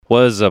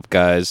What is up,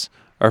 guys?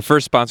 Our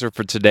first sponsor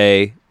for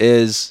today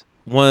is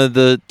one of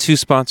the two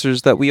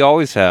sponsors that we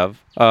always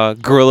have,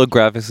 Guerrilla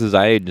Graphics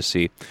Design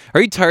Agency.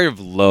 Are you tired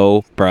of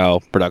low-brow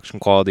production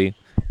quality?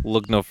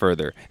 Look no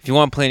further. If you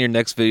want to plan your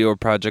next video or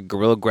project,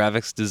 Guerrilla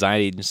Graphics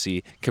Design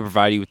Agency can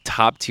provide you with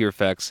top-tier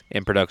effects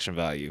and production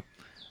value.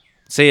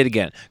 Say it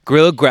again.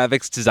 Guerrilla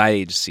Graphics Design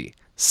Agency.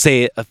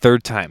 Say it a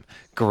third time.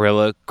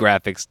 Guerrilla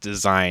Graphics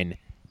Design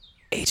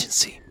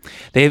Agency.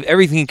 They have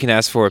everything you can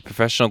ask for with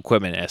professional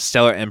equipment and a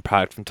stellar end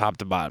product from top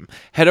to bottom.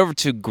 Head over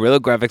to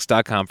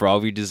GuerrillaGraphics.com for all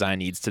of your design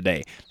needs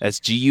today. That's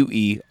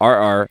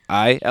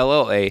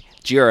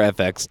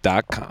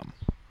GUERRILLAGRFX.com.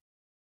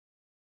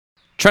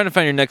 Trying to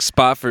find your next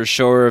spot for a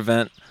show or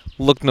event?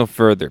 Look no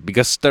further,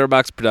 because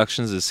Stutterbox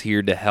Productions is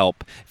here to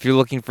help. If you're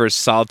looking for a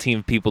solid team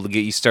of people to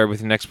get you started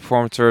with your next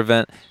performance or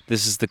event,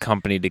 this is the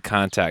company to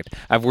contact.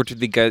 I've worked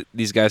with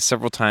these guys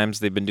several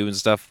times. They've been doing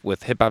stuff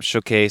with Hip Hop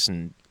Showcase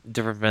and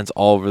different events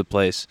all over the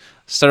place.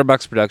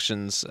 Stutterbox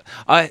Productions.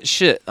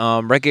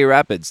 Reggae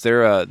Rapids.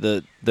 They're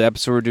the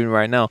episode we're doing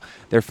right now.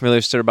 They're familiar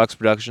with Stutterbox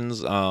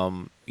Productions.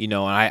 And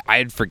I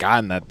had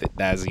forgotten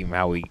that's even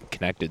how we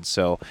connected.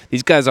 So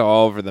these guys are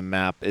all over the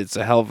map. It's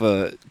a hell of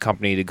a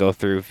company to go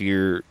through if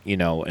you're,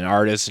 an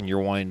artist and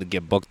you're wanting to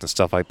get booked and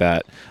stuff like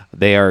that.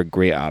 They are a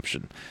great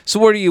option. So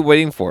what are you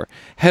waiting for?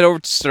 Head over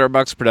to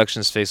Stutterbox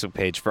Productions Facebook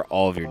page for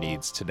all of your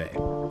needs today.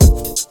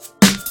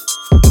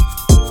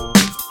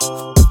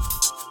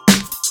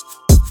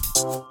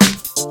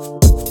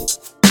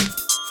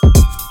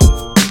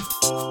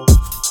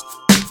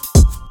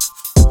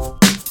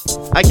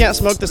 I can't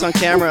smoke this on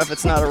camera if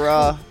it's not a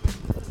raw.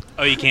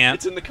 Oh, you can't?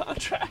 It's in the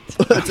contract.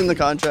 It's in the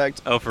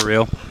contract. Oh, for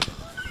real?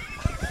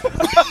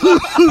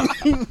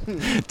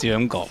 Dude,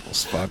 I'm gullible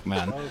as fuck,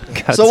 man.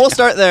 So we'll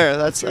start there.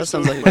 That sounds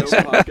like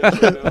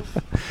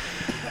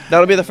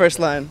that'll be the first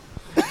line.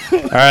 All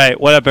right,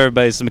 what up,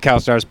 everybody? It's the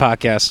Macau Stars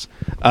podcast.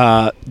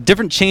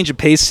 Different change of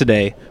pace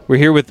today. We're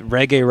here with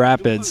Reggae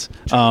Rapids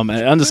at an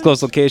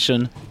undisclosed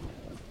location.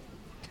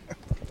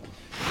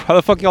 How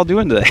the fuck y'all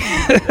doing today?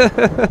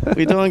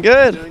 We doing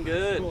good.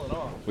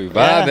 We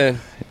vibing.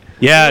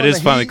 Yeah, it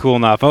is finally cool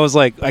enough. I was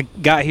like, I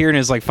got here and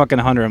it's like fucking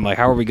 100. I'm like,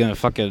 how are we gonna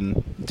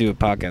fucking do a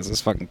podcast?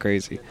 It's fucking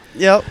crazy.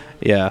 Yep.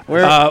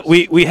 Yeah.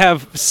 We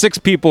have 6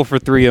 people for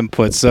 3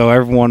 inputs, so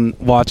everyone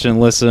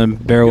watching, listen,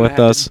 bear with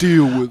us.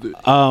 Deal with it.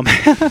 I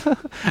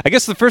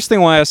guess the first thing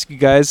I want to ask you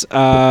guys,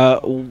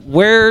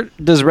 where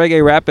does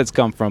Reggae Rapids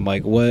come from?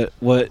 Like, what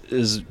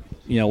is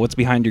what's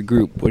behind your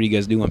group? What are you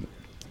guys doing?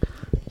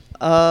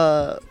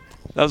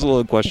 That was a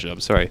little question. I'm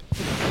sorry.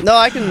 No,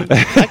 I think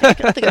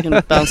I can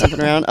bounce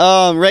something around.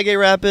 Reggae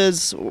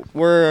Rapids,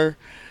 we're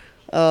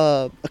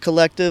a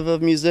collective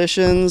of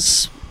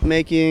musicians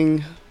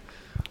making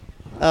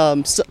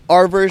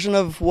our version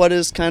of what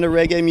is kind of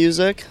reggae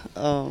music.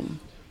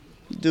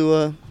 Do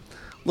a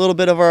little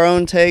bit of our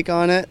own take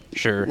on it.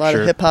 Sure. A lot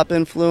of hip hop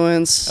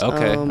influence.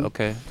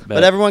 Okay.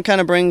 But everyone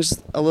kind of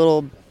brings a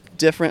little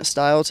different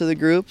style to the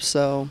group,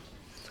 so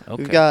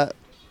we've got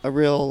a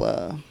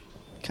real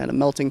kind of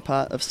melting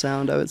pot of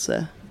sound, I would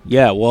say.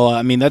 Yeah, well,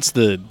 I mean, that's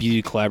the beauty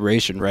of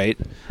collaboration, right?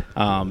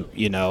 I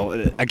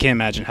can't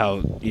imagine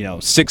how,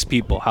 6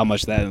 people, how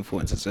much that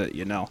influences it,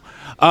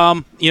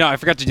 I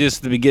forgot to do this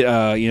at the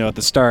beginning, at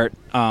the start.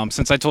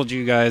 Since I told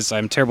you guys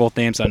I'm terrible with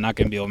names, I'm not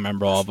going to be able to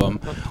remember all of them.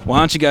 Why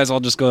don't you guys all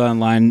just go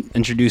online,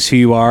 introduce who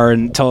you are,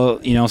 and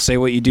say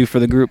what you do for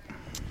the group?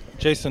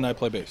 Jason, I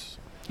play bass.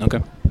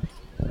 Okay.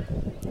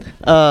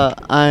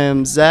 I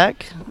am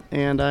Zach,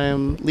 and I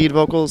am lead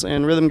vocals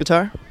and rhythm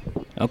guitar.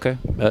 Okay.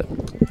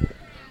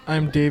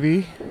 I'm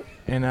Davey,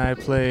 and I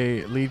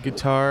play lead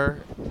guitar.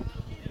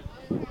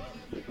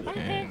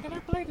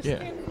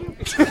 Yeah.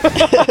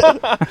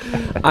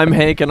 I'm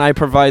Hank, and I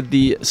provide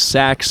the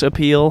sax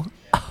appeal.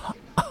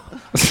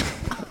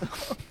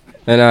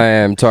 And I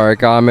am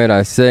Tariq Ahmed.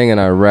 I sing and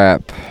I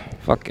rap.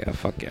 Fuck yeah.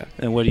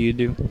 And what do you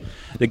do?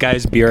 The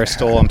guy's beer I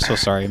stole. I'm so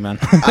sorry, man.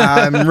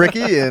 I'm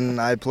Ricky, and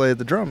I play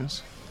the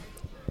drums.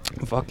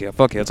 Fuck yeah.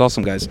 It's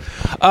awesome, guys.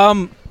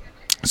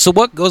 So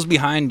what goes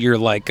behind your,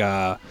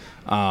 when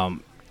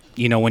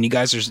you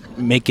guys are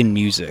making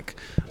music?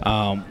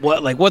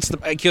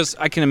 Because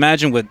I can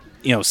imagine with,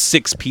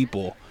 6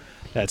 people,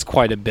 that's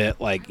quite a bit,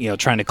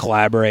 trying to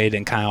collaborate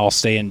and kind of all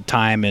stay in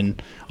time and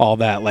all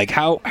that. Like,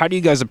 how do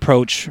you guys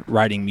approach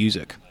writing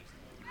music?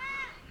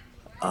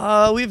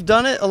 We've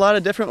done it a lot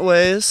of different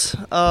ways.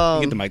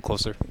 Get the mic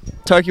closer.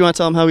 Tark, you want to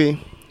tell them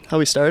how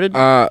we started?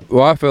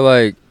 Well, I feel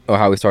like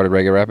how we started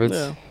Reggae Rapids.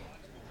 Yeah.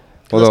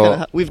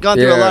 Although, we've gone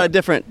through a lot of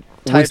different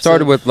types. We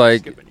started with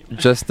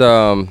just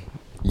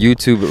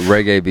YouTube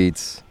reggae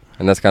beats,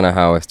 and that's kind of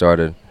how it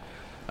started.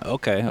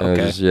 Okay.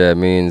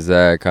 Me and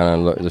Zach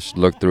kind of just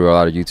looked through a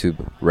lot of YouTube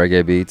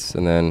reggae beats,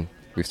 and then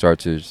we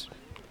started to just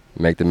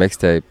make the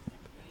mixtape.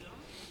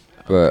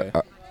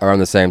 But around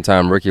the same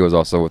time, Ricky was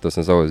also with us,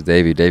 and so was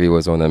Davey. Davey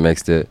was the one that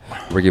mixed it.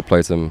 Ricky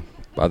played some,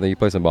 I think he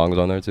played some bongos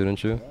on there too,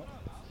 didn't you?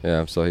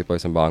 Yeah, so he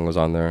played some bongos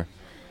on there.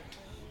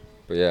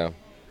 But yeah.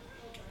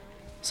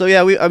 So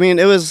yeah, we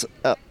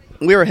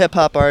were hip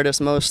hop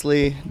artists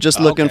mostly, just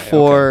looking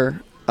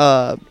for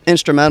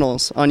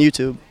instrumentals on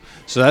YouTube.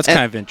 So that's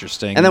kind of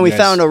interesting. And then You we guys-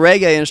 found a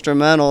reggae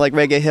instrumental, like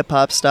reggae hip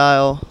hop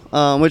style,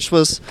 which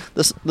was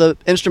the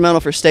instrumental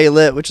for "Stay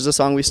Lit," which is a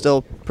song we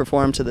still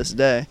perform to this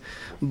day.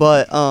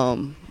 But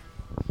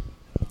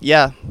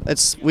yeah,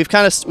 we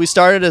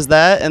started as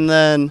that, and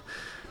then,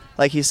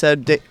 like he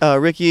said,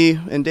 Ricky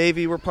and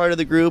Davey were part of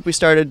the group. We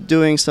started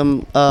doing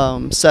some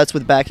sets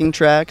with backing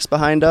tracks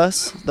behind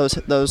us, those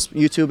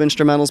YouTube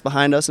instrumentals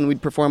behind us, and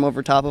we'd perform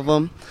over top of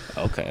them.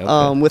 Okay.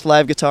 With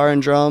live guitar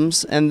and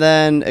drums. And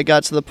then it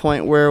got to the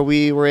point where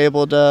we were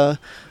able to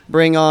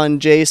bring on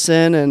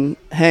Jason and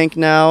Hank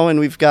now, and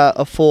we've got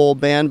a full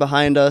band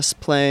behind us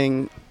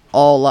playing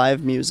all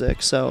live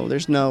music. So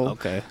there's no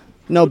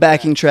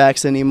backing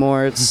tracks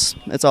anymore. It's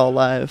all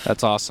live.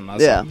 That's awesome.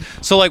 Yeah.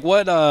 So like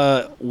what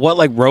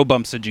like road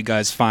bumps did you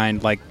guys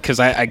find? Like, because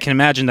I can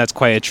imagine that's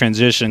quite a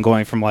transition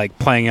going from like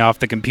playing off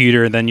the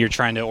computer and then you're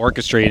trying to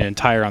orchestrate an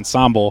entire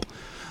ensemble.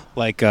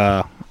 Like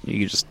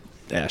you just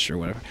sure,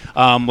 whatever.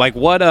 Like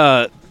what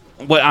I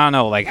don't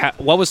know. Like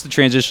what was the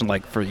transition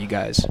like for you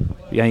guys?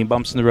 You got any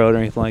bumps in the road or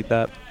anything like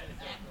that?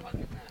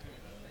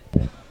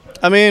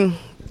 I mean,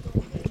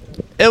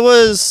 it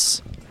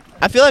was.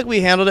 I feel like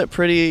we handled it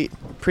pretty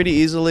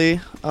easily.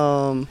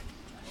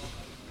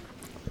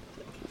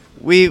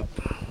 We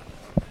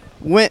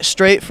went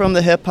straight from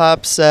the hip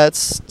hop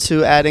sets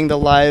to adding the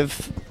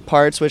live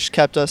parts, which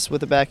kept us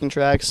with the backing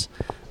tracks.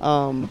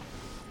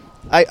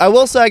 I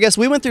will say, I guess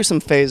we went through some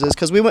phases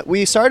because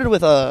we started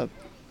with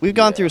we've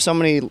gone through so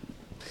many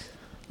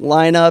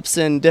lineups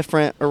and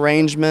different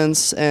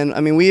arrangements, and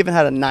I mean we even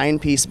had a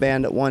 9-piece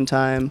band at one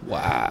time.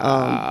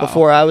 Wow.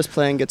 Before I was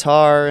playing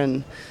guitar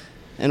and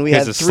we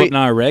had a three.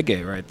 Slipknot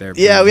reggae right there.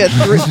 Yeah, we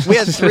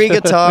had three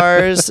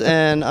guitars,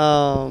 and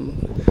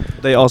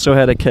They also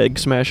had a keg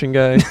smashing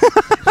guy.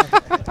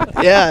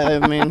 yeah,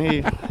 I mean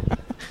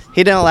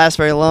he didn't last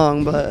very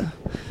long, but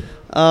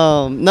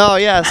no,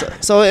 yeah.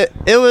 So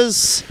it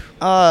was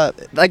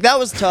like that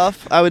was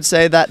tough. I would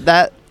say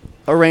that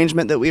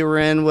arrangement that we were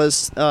in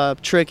was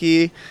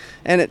tricky,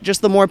 and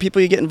just the more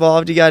people you get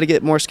involved, you got to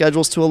get more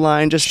schedules to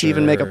align just to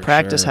even make a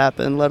practice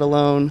happen, let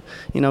alone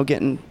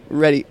getting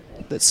ready.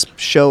 That's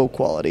show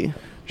quality.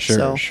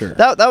 Sure.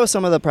 That was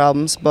some of the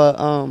problems, but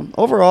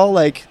overall,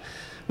 like,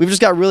 we've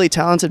just got really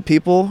talented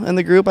people in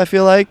the group, I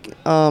feel like.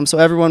 So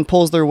everyone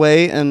pulls their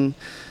weight, and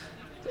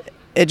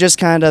it just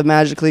kind of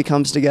magically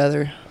comes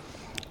together.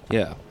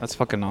 Yeah, that's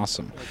fucking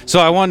awesome. So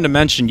I wanted to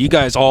mention, you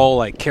guys all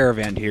like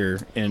caravaned here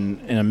in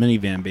a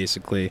minivan,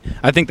 basically.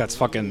 I think that's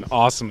fucking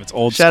awesome. It's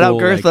old Shout school. out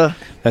Gertha.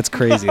 That's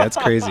crazy. That's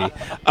crazy.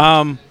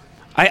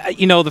 I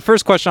the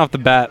first question off the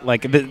bat,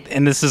 like,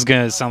 and this is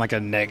gonna sound like a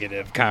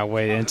negative kind of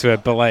way into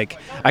it, but like,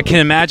 I can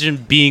imagine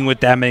being with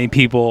that many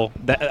people.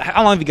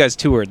 How long have you guys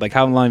toured? Like,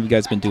 how long have you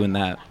guys been doing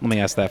that? Let me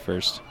ask that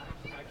first.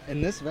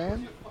 In this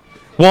van?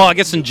 Well, I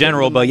guess in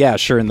general, but yeah,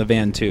 sure, in the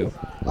van too.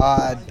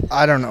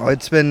 I don't know.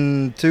 It's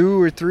been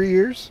 2 or 3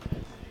 years.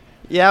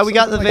 Yeah, we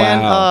got the Something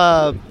van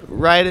Wow.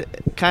 right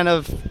kind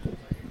of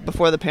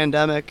before the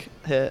pandemic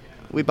hit.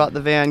 We bought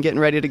the van, getting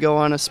ready to go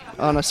on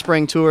a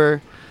spring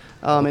tour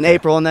in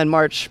April, and then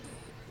March,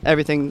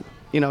 everything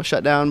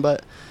shut down.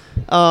 But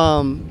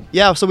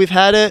yeah, so we've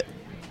had it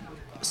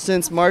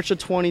since March of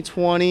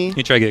 2020. Can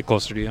you try to get it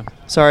closer to you?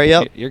 Sorry,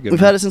 yep. You're good. We've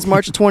man. had it since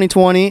March of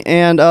 2020,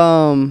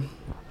 and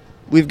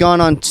we've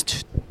gone on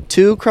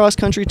 2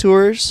 cross-country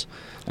tours,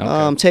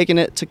 Okay. taking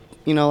it to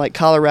like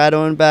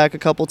Colorado and back a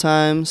couple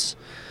times.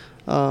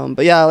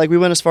 But yeah, like we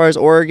went as far as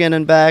Oregon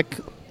and back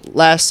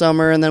last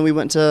summer, and then we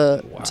went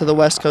to the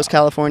West Coast,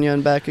 California,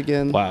 and back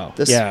again. Wow.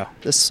 This Yeah.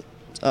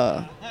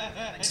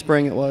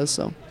 spring it was.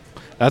 So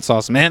That's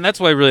awesome, man. That's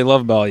what I really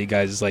love about all you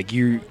guys is like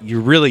you're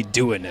really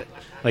doing it.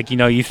 Like,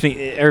 you think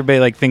everybody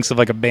like thinks of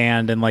like a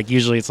band, and like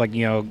usually it's like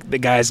the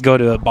guys go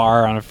to a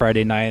bar on a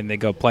Friday night and they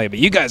go play, but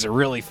you guys are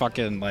really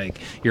fucking like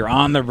you're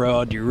on the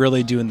road. You're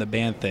really doing the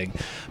band thing.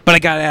 But I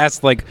gotta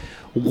ask, like,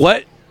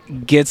 what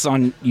gets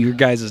on your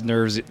guys'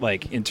 nerves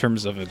like in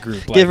terms of a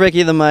group? Like, give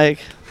Ricky the mic.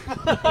 is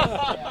let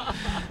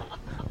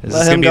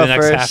this him gonna be go the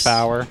next first. half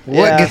hour? What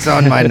Yeah. gets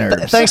on my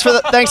nerves? Thanks for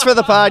the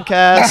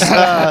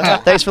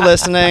podcast. Thanks for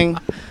listening.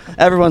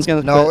 Everyone's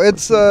gonna No, quit.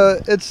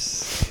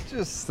 it's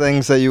just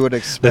things that you would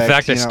expect. The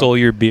fact I you know. stole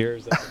your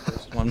beers. That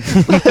first one.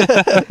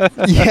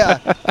 Yeah.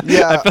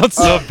 I felt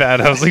so bad.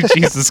 I was like,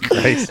 Jesus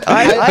Christ.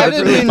 I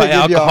didn't mean to My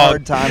give you a alcohol-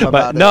 hard time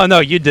about but, it. No,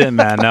 you didn't,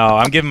 man. No,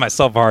 I'm giving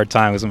myself a hard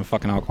time because I'm a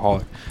fucking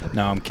alcoholic.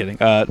 No, I'm kidding.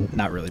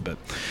 Not really, but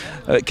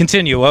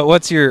continue.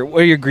 What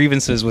are your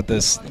grievances with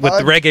this? With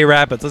the Reggae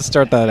Rapids? Let's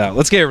start that out.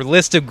 Let's get a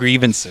list of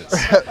grievances.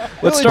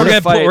 Let's start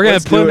a fight. We're gonna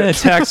Let's put do them in a it.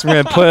 text.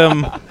 We're gonna put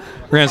them.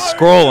 We're gonna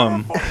scroll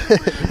them.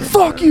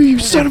 Fuck you, you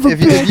son of a If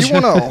you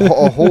want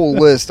a whole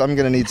list, I'm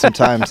gonna need some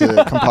time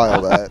to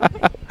compile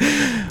that.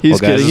 He's Well, guys,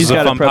 kidding. this He's is a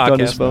got it fun prepped on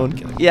his podcast. No, I'm phone.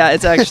 kidding. Yeah,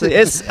 it's actually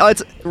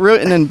it's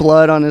written in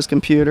blood on his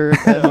computer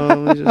at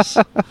home. We just-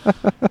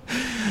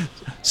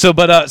 So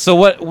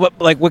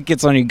what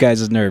gets on you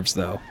guys' nerves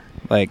though?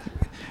 Like,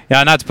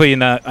 yeah, not to put you in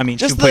that. I mean,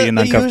 just to put you in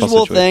the that uncomfortable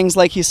usual situation. things,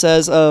 like he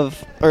says, or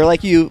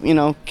like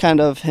you kind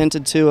of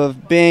hinted to,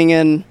 of being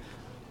in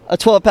a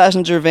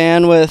 12-passenger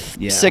van with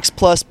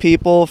 6+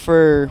 people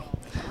for.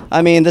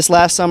 I mean, this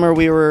last summer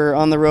we were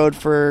on the road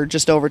for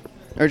just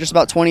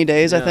about 20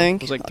 days, I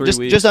think. It was like 3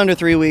 weeks. Just under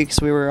 3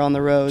 weeks we were on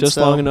the road. Just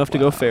long enough to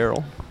go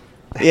feral.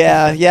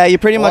 Yeah, you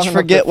pretty much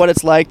forget what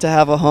it's like to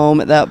have a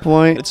home at that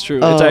point. It's true.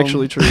 It's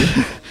actually true.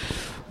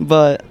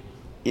 But,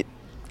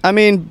 I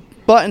mean,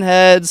 button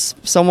heads,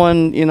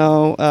 someone,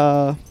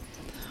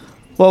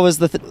 what was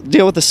the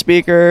deal with the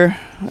speaker?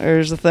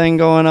 There's a thing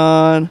going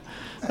on.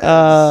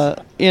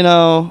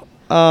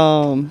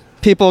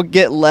 People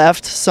get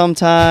left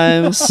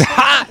sometimes.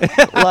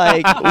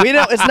 Like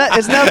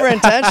it's never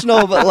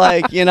intentional, but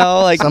like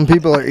some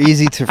people are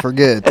easy to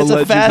forget. It's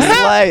a fast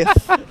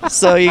life,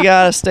 so you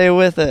gotta stay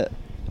with it.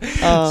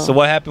 So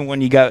what happened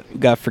when you got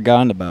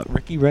forgotten about?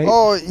 Ricky, right?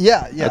 Oh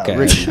yeah. Okay,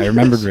 Ricky. I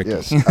remembered Ricky.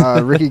 Yes.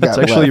 Ricky got It's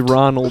actually left.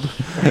 Ronald.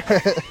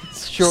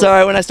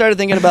 Sorry, when I started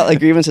thinking about like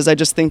grievances, I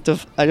just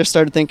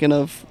started thinking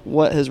of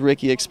what has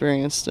Ricky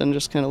experienced and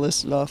just kind of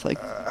listed off like.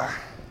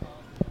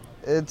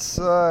 It's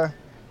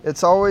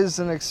always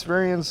an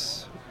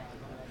experience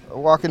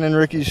walking in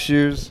Ricky's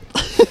shoes.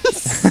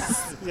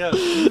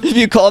 If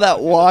you call that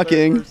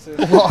walking.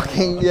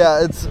 Walking,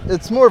 yeah,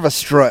 it's more of a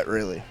strut,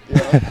 really.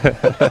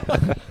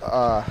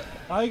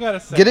 I gotta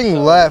say, getting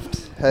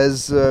left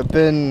has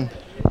been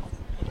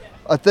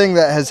a thing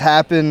that has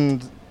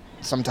happened.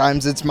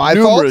 Sometimes it's my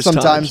fault,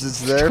 sometimes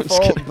it's their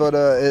fault, but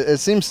it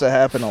seems to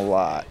happen a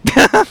lot. And,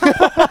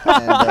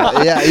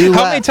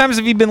 How many times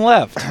have you been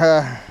left?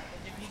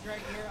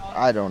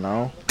 I don't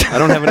know. I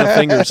don't have enough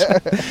fingers.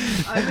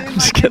 I mean,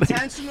 like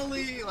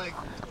intentionally, like.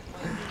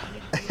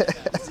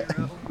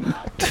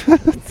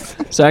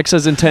 Zach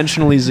says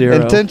intentionally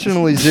 0.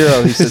 Intentionally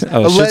 0. He says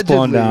Oh, it's just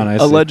blown down. I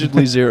see.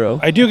 Allegedly 0.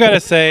 I do gotta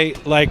say,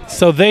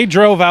 so they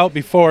drove out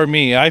before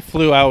me. I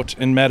flew out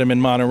and met him in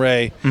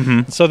Monterey.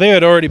 Mm-hmm. So they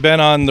had already been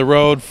on the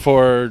road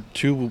for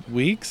 2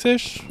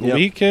 weeks-ish, Yep.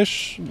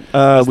 week-ish.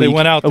 As they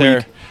went out there.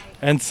 Week.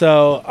 And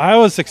so I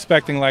was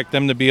expecting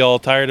them to be all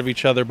tired of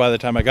each other by the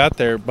time I got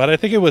there. But I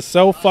think it was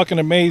so fucking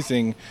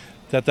amazing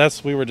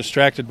that we were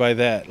distracted by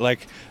that.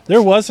 Like, there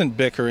wasn't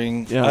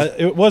bickering. Yeah.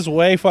 It was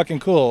way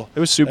fucking cool. It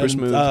was super And,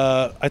 smooth.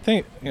 I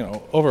think,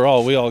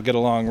 overall we all get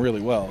along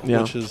really well,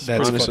 Yeah. which is That's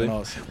pretty honestly. fucking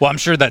awesome. Well, I'm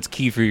sure that's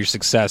key for your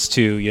success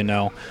too.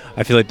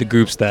 I feel like the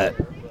groups that,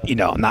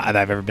 not that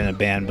I've ever been in a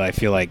band, but I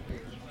feel like,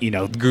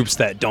 the groups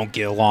that don't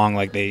get along,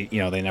 like they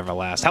never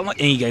last. How long?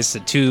 And you guys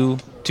said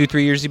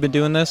 2-3 years you've been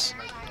doing this?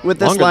 With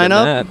this Longer than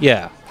lineup. that.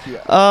 Yeah.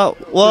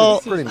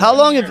 Well, how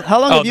long have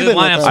Oh, you the been with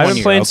lineup's us? I've 1 been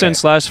year, playing okay.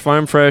 since last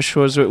Farm Fresh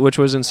which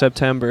was in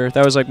September.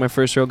 That was like my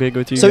first real gig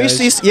with you So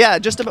guys.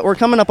 we're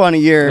coming up on a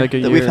year Like a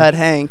that we've year. had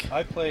Hank.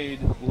 I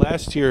played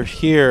last year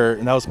here,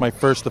 and that was my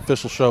first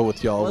official show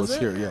with y'all. Was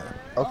here, yeah.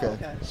 Okay.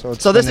 So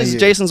So this been a is year.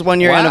 Jason's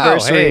 1-year Wow,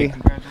 anniversary hey.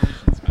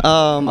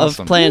 of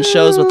Awesome. playing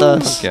shows with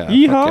us. Yeah.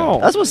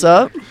 Yeehaw. That's what's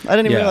up. I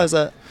didn't even Yeah. realize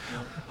that.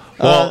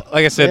 Well,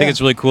 like I said, I think yeah.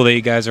 it's really cool that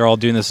you guys are all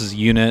doing this as a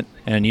unit,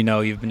 and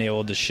you've been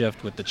able to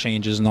shift with the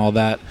changes and all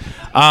that.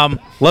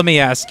 Let me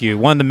ask you,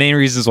 one of the main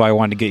reasons why I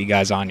wanted to get you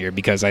guys on here,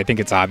 because I think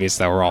it's obvious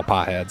that we're all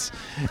potheads.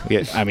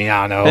 I mean,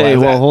 I don't know. Hey,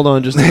 well, hold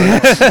on just a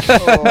minute.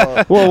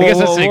 Whoa, I guess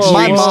that's an whoa,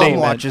 My extreme mom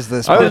statement. watches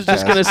this. I was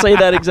just podcast. going to say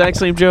that exact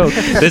same joke.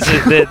 This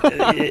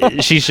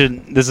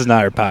is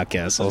not her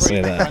podcast. I'll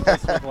say that.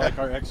 With, like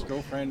our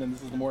ex-girlfriend, and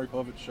this is the Maury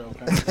Povich show.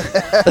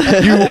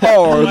 You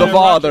are the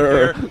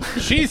father.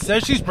 She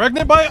says she's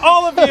pregnant by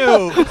all of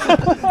you.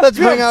 Let's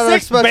bring out our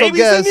 6 special babies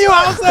guest. in you?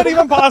 How's that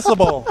even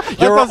possible? That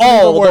You're doesn't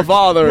all even the work.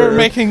 father. You're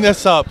making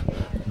this up.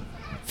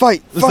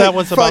 Fight. Is that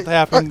what's about to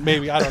happen?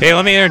 Maybe. I don't know. Hey,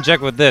 let me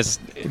interject with this.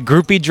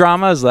 Groupie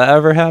drama, has that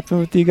ever happened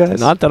with you guys?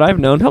 Not that I've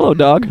known. Hello,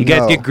 dog. You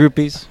guys No. get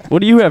groupies? What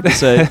do you have to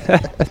say?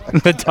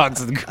 The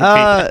dog's the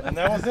groupie. And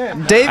that was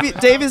it.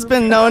 Davy's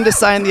been known to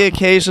sign the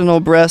occasional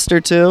breast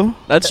or two.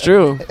 That's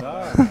true.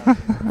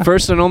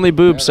 First and only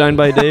boobs signed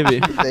by Davey.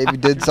 Davey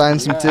did sign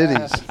some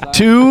titties.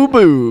 2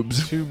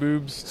 boobs. 2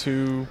 boobs,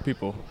 2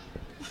 people.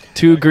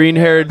 2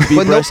 green-haired, But no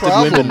bee-breasted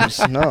women. problems.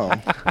 No.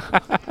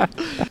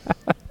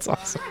 That's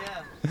awesome.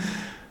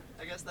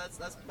 I guess that's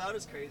about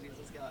as crazy as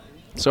it's gotten.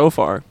 So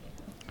far.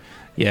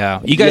 Yeah.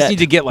 You guys Yet. need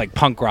to get like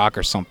punk rock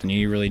or something.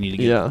 You really need to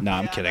get. Yeah. No,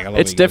 I'm kidding. I love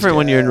It's what you guys different do.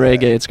 when you're in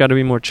reggae. It's got to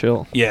be more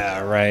chill. Yeah,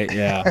 right.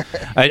 Yeah.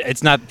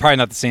 It's probably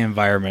not the same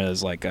environment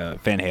as like a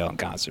Van Halen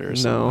concert or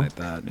something No. like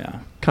that. Yeah.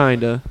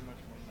 Kinda.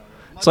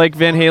 It's like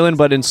Van Halen,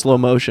 but in slow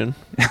motion.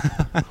 In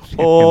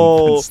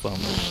slow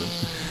motion.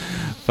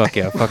 Fuck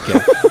yeah. Fuck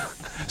yeah.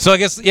 So I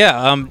guess you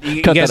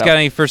Cut guys that got out.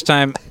 any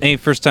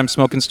first time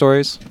smoking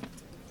stories?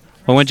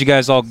 Well, when'd you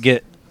guys all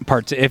get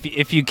part two?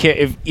 If you can,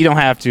 if you don't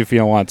have to, if you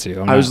don't want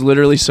to. I was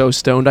literally so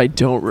stoned I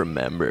don't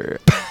remember.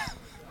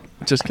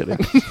 Just kidding.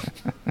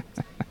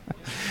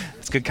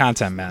 It's good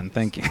content, man.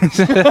 Thank you. Yeah,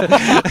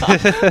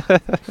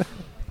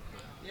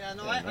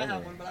 no, I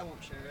have one, but I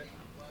won't share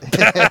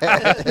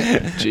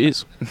it.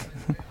 Jeez.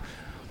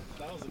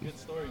 That was a good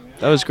story, man.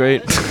 That was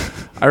great.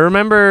 I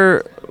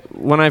remember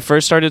when I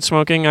first started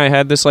smoking, I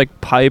had this like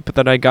pipe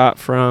that I got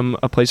from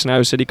a place in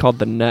Iowa City called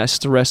The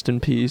Nest, rest in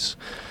peace.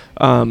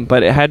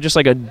 but it had just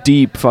like a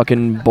deep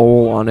fucking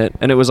bowl on it,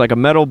 and it was like a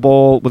metal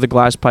bowl with a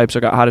glass pipe, so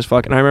it got hot as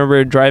fuck. And I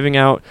remember driving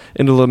out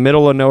into the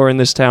middle of nowhere in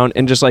this town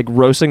and just like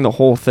roasting the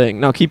whole thing.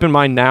 Now keep in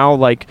mind now,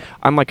 like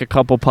I'm like a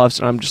couple puffs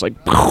and I'm just like,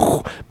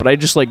 but I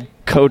just like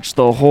coached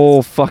the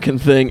whole fucking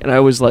thing, and I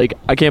was like,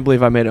 I can't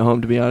believe I made it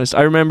home, to be honest.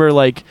 I remember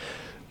like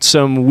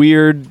some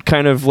weird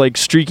kind of like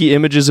streaky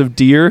images of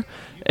deer,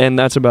 and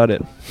that's about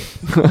it.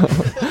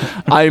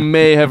 I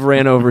may have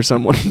ran over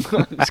someone.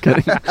 Just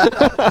kidding.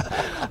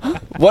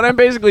 What I'm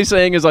basically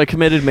saying is I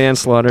committed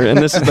manslaughter, and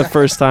this is the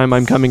first time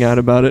I'm coming out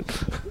about it.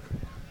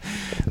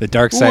 The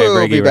dark side We'll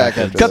of be Reggae back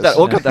Rapids. after Cut that.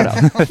 We'll cut that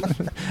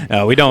out.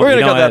 No, we don't. We're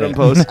we gonna don't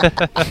cut that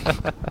edit.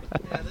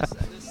 in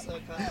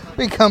post.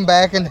 We come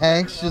back and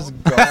Hank's just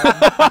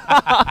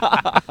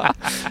gone.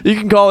 You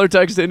can call or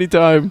text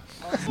anytime.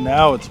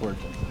 Now it's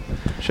working.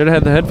 Should have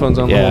had the headphones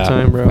on the Yeah. whole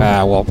time, bro.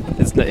 Well,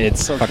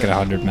 it's fucking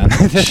 100, man.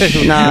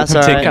 Nah, it's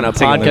all What right. kind of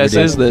Taking podcast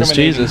liberty. is this?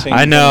 Jesus.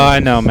 I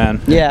know, man.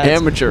 Yeah. it's-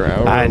 Amateur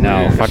hour. I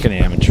know, fucking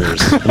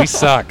amateurs. We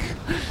suck.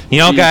 You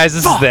know, guys,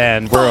 this is the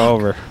end. We're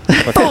over.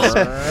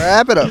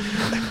 Wrap it up.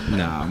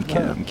 No, I'm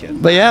kidding.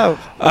 But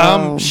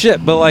yeah.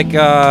 Shit, but like,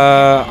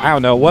 I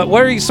don't know. What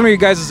are some of your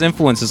guys'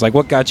 influences? Like,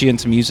 what got you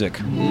into music?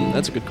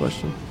 That's a good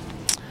question.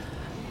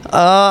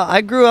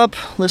 I grew up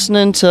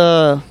listening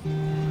to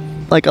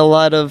like a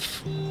lot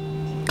of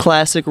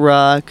classic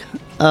rock,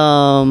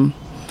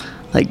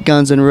 like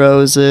Guns N'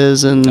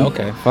 Roses and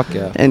Okay, fuck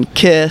yeah. and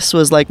Kiss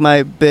was like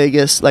my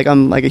biggest. Like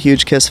I'm like a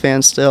huge Kiss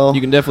fan still.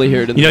 You can definitely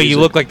hear it in You the know, you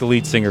music. look like the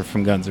lead singer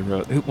from Guns N'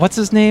 Roses. What's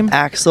his name?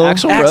 Axl.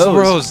 Axl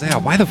Rose. Yeah,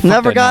 why the fuck?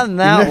 Never did I gotten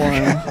not-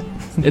 that one.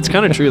 It's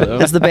kind of true, though.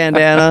 It's the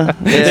bandana.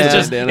 It's Yeah.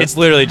 just, Bandana. it's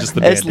literally just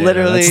the bandana. It's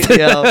literally. That's-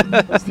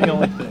 Yeah. That's the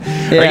only thing.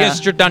 Are you Yeah. gonna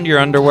strip down to your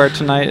underwear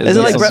tonight? Is it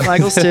that like some- Bret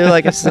Michaels too?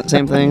 Like it's the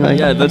same thing. Like,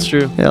 Yeah, that's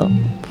true. Yeah.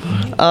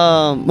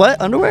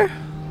 What underwear?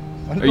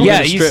 Are you Yeah,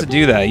 gonna he used to strip?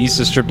 do that. He used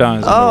to strip down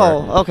his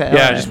underwear. Oh, okay. Yeah,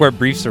 alright. just wear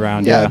briefs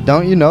around. Yeah, Yeah.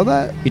 don't you know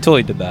that? He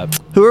totally did that.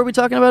 Who are we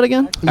talking about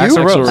again?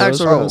 Axl Rose.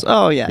 Axl Rose.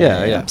 Oh yeah.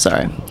 Yeah.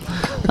 Sorry.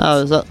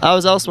 I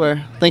was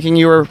elsewhere, thinking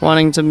you were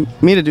wanting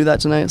me to do that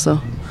tonight. So.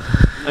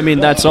 I mean,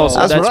 that's also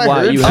That's that's what I why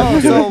heard. you have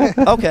to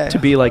do it, okay. to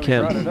be like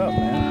Brought him it up,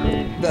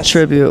 man.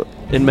 Tribute.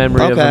 in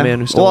memory of Okay. a man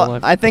who's still well,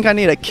 alive. I think I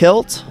need a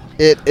kilt.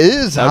 It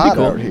is That'd be hot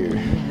cool. out here.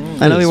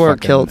 I know It he is wore a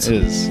fucking- kilt.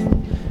 It is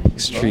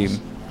extreme.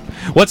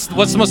 What's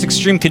the most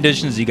extreme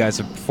conditions you guys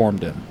have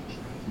performed in?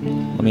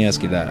 Let me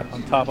ask you that.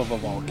 On top of a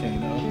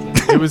volcano.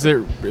 It was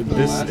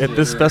at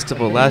this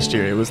festival last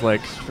year. It was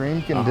like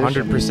Extreme conditions.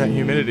 100%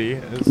 humidity.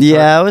 It was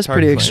Yeah, hard- it was hard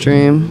pretty to play.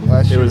 extreme.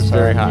 Last It year was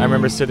very hot. I hot.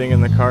 remember sitting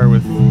in the car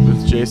with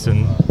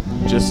Jason,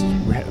 just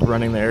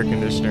running the air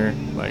conditioner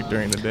like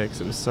during the day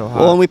because it was so hot.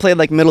 Well, and we played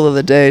like middle of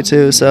the day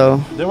too.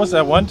 So. There was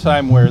that one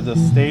time where the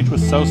stage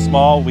was so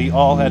small we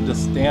all had to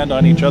stand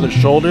on each other's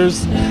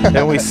shoulders,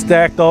 and we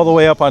stacked all the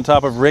way up on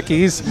top of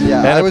Ricky's. Yeah,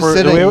 and I was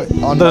sitting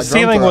on the my drum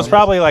ceiling was throne.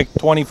 probably like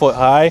 20 foot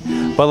high,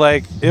 but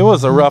like it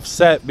was a rough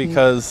set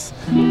because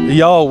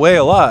y'all weigh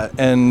a lot,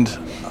 and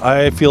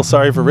I feel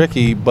sorry for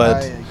Ricky,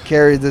 but I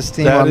carried this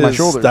team on my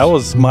shoulders. that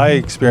was my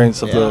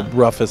experience of the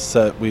roughest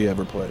set we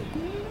ever played.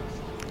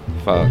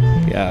 Fuck.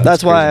 Yeah.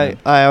 That's why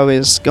I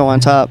always go on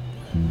top.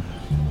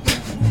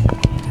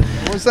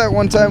 What was that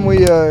one time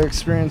we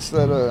experienced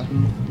that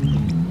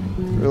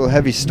real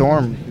heavy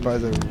storm by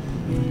the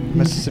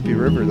Mississippi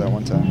River that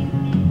one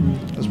time?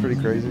 That was pretty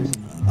crazy.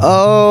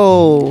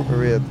 Oh. Where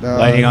we had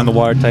lighting on the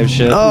water type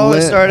shit. Oh,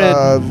 it started.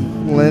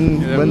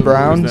 Lynn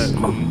Brown's.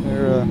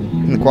 They're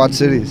in the Quad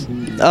Cities.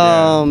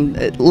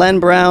 Len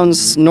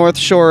Brown's North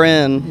Shore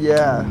Inn.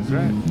 Yeah.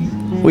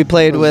 We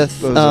played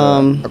with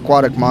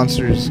Aquatic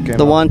Monsters. Came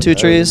the up. 1 2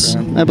 Trees,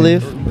 I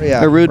believe.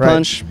 Yeah, Or Rude right.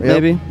 Punch, Yep.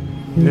 maybe.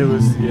 it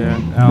was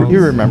Al's,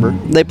 You remember?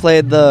 They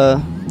played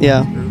the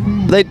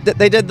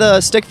They did the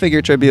stick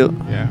figure tribute.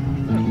 Yeah.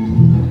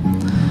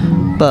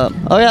 But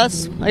I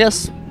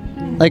guess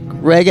like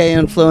reggae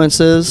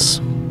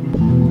influences,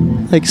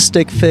 like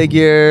stick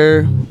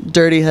figure,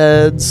 Dirty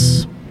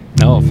Heads.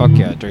 No, fuck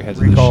yeah. Dirty Heads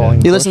of the Recalling.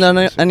 shit. You listen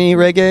to any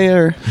reggae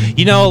or?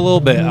 You know, a little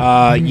bit.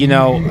 You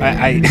know,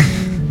 I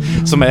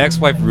so my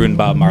ex-wife ruined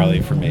Bob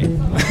Marley for me.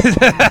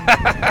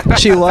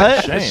 She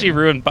what? She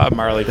ruined Bob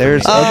Marley for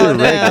There's me. other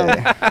damn.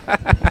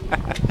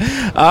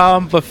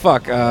 reggae. But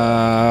fuck.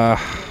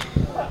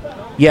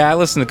 Yeah, I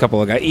listened to a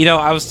couple of guys. You know,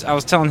 I was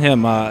telling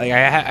him like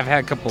I've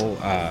had a couple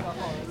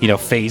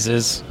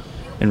phases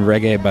in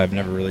reggae, but I've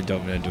never really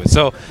dove into it.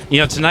 So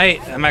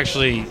tonight I'm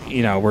actually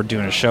we're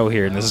doing a show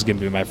here, and this is gonna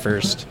be my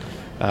first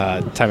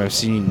time I've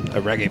seen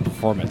a reggae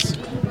performance.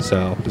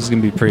 So this is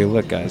gonna be pretty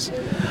lit, guys.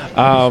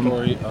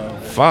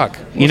 Fuck.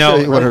 We'll show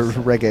you what a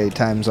reggae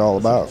time's all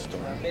about.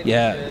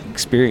 Yeah,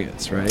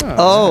 experience, right?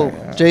 Oh,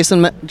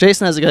 Jason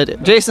has a good.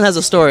 Jason has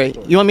a story.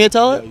 You want me to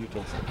tell it?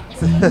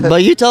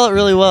 But you tell it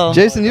really well.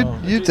 Jason,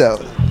 you tell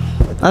it.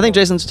 I think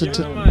Jason's.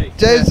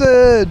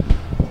 Jason!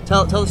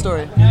 Tell the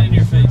story.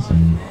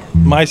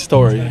 My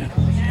story.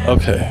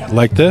 Okay,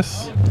 like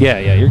this? Yeah,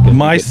 you're good.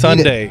 My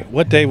Sunday.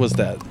 What day was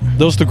that?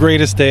 That was the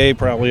greatest day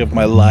probably of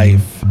my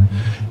life.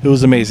 It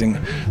was amazing.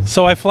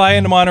 So I fly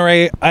into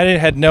Monterey. I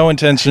had no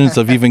intentions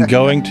of even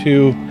going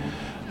to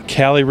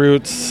Cali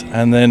Roots,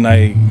 and then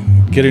I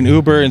get an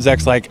Uber, and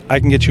Zach's like, I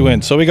can get you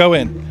in. So we go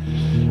in.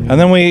 And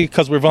then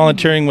because we're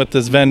volunteering with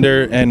this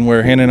vendor, and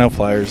we're handing out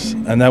flyers.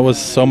 And that was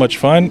so much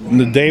fun. And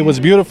the day was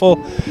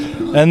beautiful.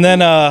 And then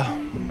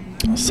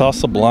saw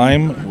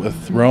Sublime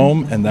with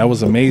Rome, and that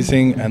was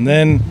amazing. And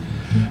then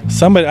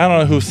somebody, I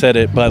don't know who said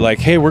it, but like,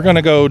 hey, we're going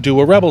to go do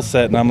a Rebel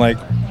set. And I'm like,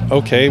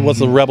 okay,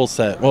 what's a Rebel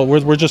set? Well,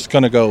 we're just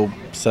going to go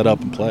set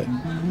up and play.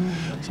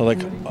 So like,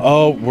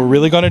 oh, we're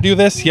really going to do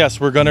this? Yes,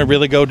 we're going to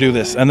really go do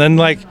this. And then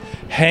like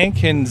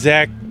Hank and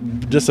Zach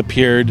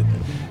disappeared,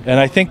 and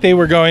I think they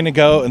were going to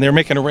go, and they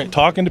were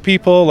talking to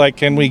people like,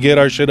 can we get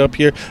our shit up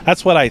here?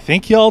 That's what I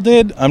think y'all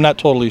did. I'm not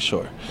totally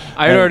sure.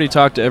 I had already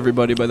talked to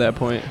everybody by that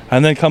point.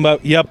 And then come up,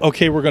 yep,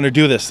 okay, we're going to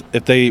do this.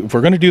 If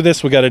we're going to do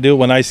this, we got to do it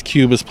when Ice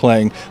Cube is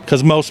playing,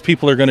 because most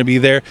people are going to be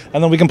there,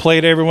 and then we can play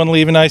to everyone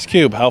leaving Ice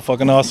Cube. How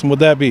fucking awesome would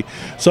that be?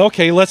 So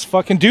okay, let's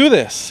fucking do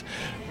this.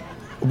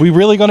 We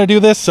really going to do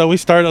this? So we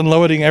start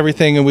unloading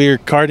everything, and we're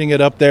carting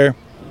it up there.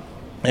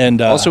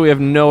 And also, we have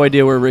no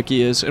idea where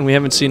Ricky is, and we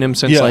haven't seen him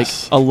since like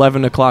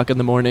 11 o'clock in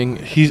the morning.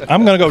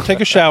 I'm going to go take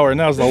a shower, and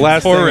that was the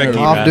last thing. Ricky,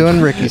 off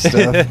doing Ricky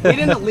stuff. We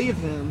didn't leave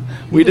him.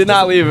 We did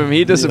not leave him.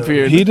 He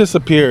disappeared. He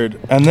disappeared.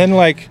 And then,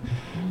 like,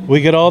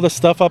 we get all the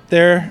stuff up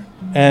there,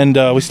 and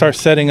we start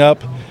setting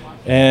up.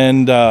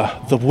 And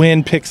the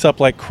wind picks up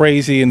like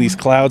crazy, and these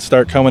clouds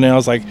start coming in. I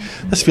was like,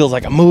 this feels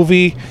like a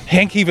movie.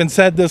 Hank even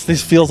said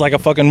this feels like a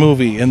fucking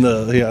movie in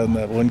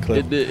that one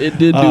clip. It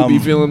did be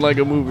feeling like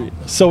a movie.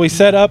 So we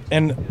set up,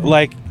 and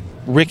like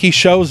Ricky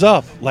shows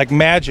up like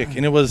magic,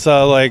 and it was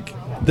like,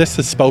 this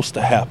is supposed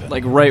to happen.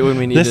 Like right when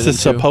we needed it. This is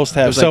supposed to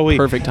happen. It was like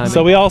perfect timing.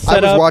 So we all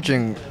set up. I was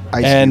watching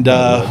Ice Cube. And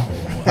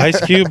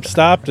Ice Cube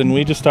stopped, and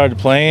we just started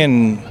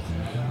playing. And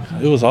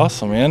it was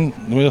awesome, man.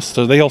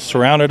 They all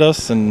surrounded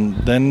us, and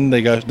then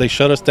they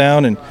shut us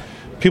down, and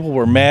people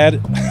were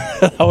mad.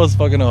 That was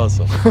fucking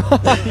awesome.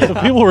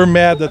 People were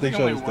mad that they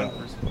shut us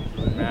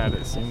down. Mad,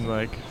 it seemed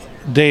like.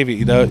 Davey,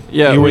 you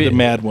were the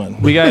mad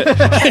one. We got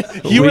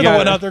you were the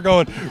one out there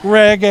going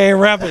Reggae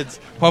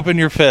Rapids, pumping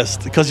your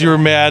fist because you were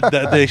mad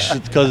that they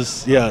should.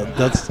 Because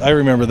I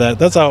remember that.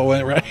 That's how it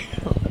went, right?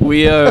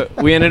 We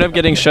ended up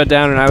getting shut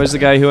down, and I was the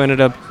guy who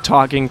ended up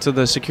talking to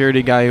the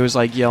security guy who was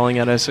like yelling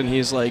at us, and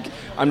he's like,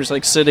 I'm just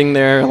like sitting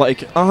there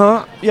like,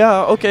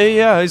 yeah, okay,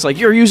 yeah. He's like,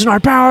 you're using our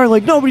power,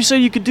 like nobody said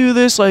you could do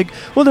this, like,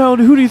 what the hell,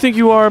 who do you think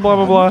you are, blah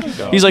blah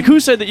blah. He's like, who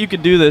said that you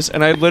could do this?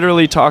 And I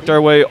literally talked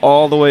our way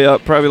all the way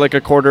up, probably like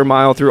a quarter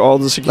mile through all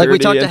the security, like we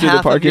talked and to through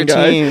the parking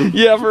guy. Team.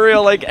 Yeah, for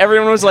real. Like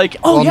everyone was like,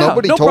 oh well, yeah,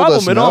 nobody no told problem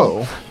us at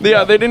all.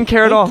 Yeah, they didn't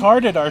care at all. They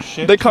carted our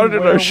shit. They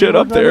carted our shit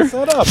up there.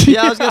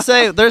 Yeah, I was gonna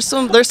say there's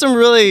some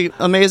really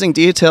amazing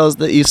details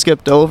that you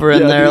skipped over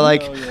in there,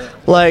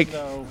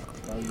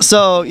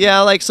 so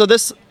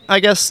this, I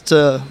guess,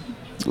 to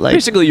like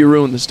basically you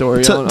ruined the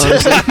story.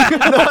 Honestly.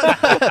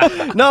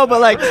 No, but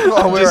like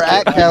we were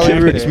at Cali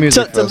Roots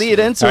Music to lead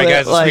into all right, it.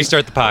 guys, let's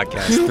restart the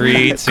podcast.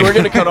 3, 2. We're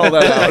gonna cut all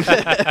that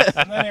out.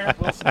 And then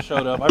Eric Wilson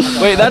showed up.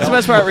 Wait, that's the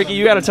best part, Ricky.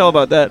 You got to tell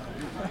about that.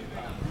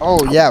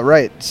 Oh yeah,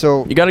 right.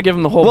 So you got to give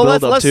them the whole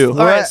build up too.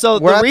 All right. So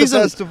we're the at reason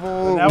the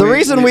festival. the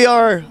reason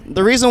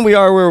we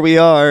are where we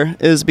are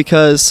is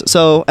because,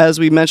 so as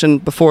we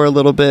mentioned before a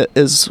little bit,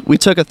 is we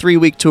took a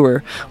 3-week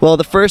tour. Well,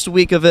 the first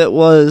week of it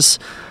was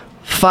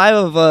 5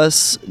 of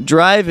us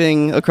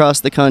driving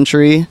across the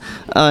country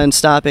and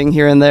stopping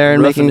here and there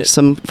and making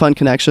some fun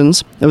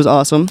connections. It was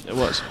awesome. It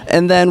was.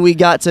 And then we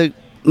got to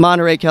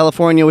Monterey,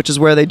 California, which is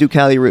where they do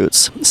Cali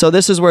Roots. So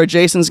this is where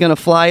Jason's going to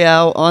fly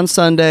out on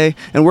Sunday,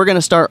 and we're going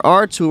to start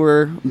our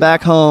tour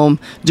back home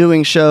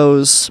doing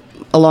shows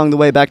along the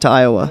way back to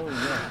Iowa.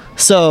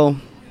 So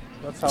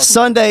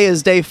Sunday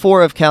is day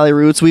 4 of Cali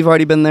Roots. We've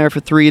already been there for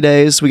 3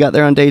 days. We got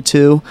there on day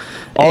 2.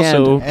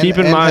 Also, keep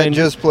in mind,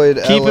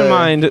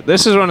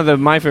 this is one of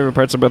my favorite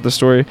parts about the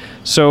story.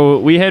 So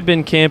we had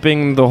been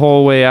camping the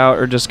whole way out,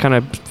 or just kind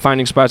of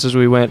finding spots as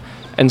we went.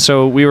 And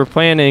so we were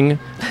planning.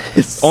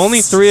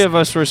 Only 3 of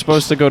us were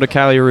supposed to go to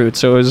Cali Roots.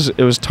 So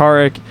it was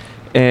Tarek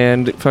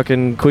and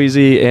fucking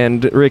Queasy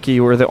and Ricky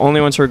were the only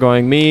ones who were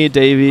going. Me,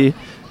 Davey,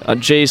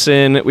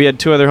 Jason. We had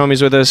 2 other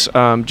homies with us,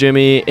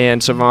 Jimmy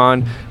and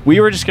Savon. We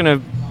were just gonna.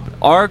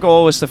 Our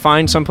goal was to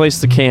find some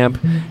place to camp,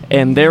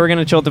 and they were going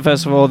to chill at the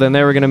festival, then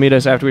they were going to meet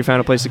us after we found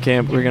a place to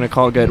camp. We were going to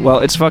call it good. Well,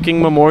 it's fucking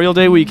Memorial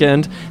Day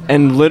weekend,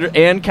 and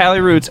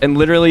Cali Roots, and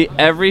literally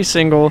every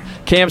single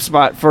camp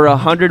spot for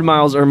 100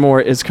 miles or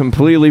more is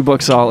completely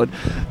booked solid.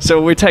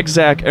 So we text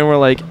Zach, and we're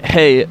like,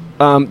 hey,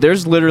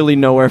 there's literally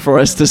nowhere for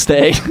us to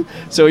stay.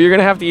 So you're going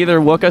to have to either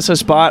book us a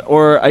spot,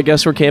 or I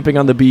guess we're camping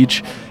on the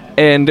beach.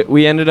 And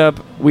we ended up,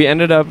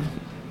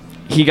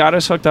 he got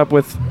us hooked up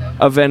with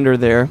a vendor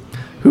there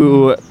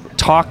who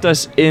talked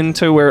us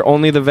into where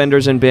only the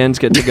vendors and bands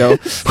get to go.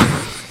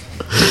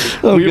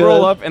 we good.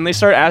 roll up and they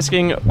start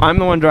asking. I'm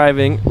the one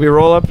driving. We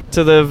roll up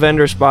to the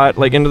vendor spot,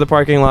 like into the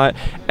parking lot,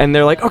 and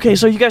they're like, "Okay,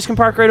 so you guys can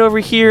park right over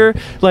here,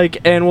 like,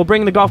 and we'll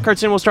bring the golf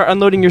carts in. We'll start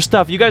unloading your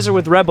stuff. You guys are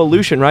with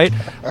Revolution, right?"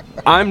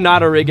 I'm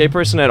not a reggae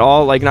person at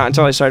all, like not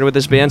until I started with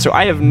this band, so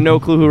I have no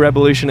clue who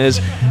Revolution is.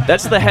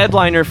 That's the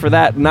headliner for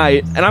that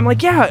night, and I'm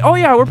like, "Yeah, oh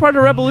yeah, we're part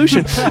of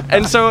Revolution."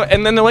 and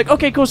then they're like,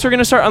 "Okay, cool, so we're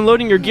gonna start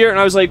unloading your gear," and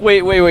I was like,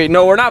 "Wait,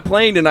 no, we're not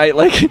playing tonight."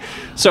 Like,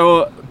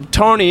 so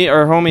Tony,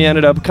 our homie,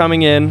 ended up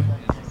coming in,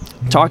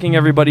 talking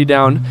everybody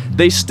down.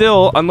 They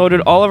still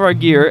unloaded all of our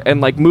gear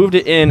and like moved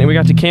it in, and we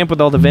got to camp with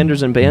all the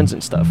vendors and bands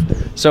and stuff.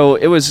 So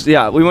it was,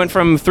 we went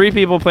from 3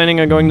 people planning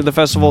on going to the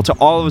festival to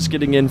all of us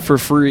getting in for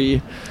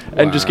free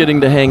and just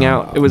getting to hang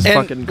out. It was And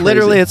fucking crazy.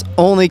 literally, it's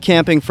only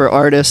camping for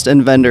artists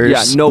and vendors.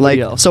 Yeah,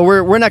 nobody else. So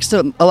we're next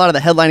to a lot of the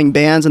headlining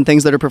bands and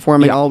things that are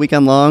performing all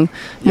weekend long.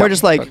 We're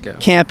just like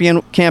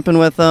camping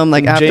with them,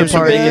 like after James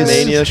from parties. Reggae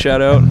Mania,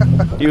 shout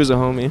out. He was a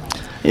homie.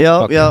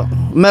 Yep.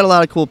 Met a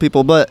lot of cool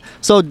people. But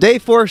so day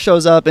 4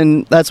 shows up,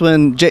 and that's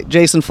when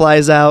Jason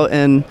flies out,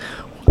 and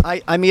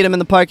I meet him in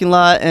the parking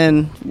lot,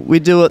 and we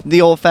do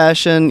the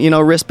old-fashioned,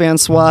 wristband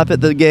swap at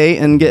the gate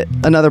and get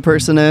another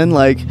person in.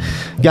 Like,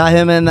 got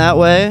him in that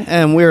way,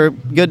 and we were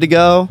good to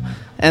go.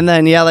 And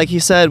then, like he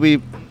said,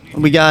 we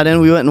got in.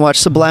 We went and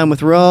watched Sublime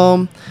with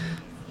Rome.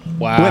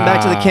 Wow. Went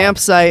back to the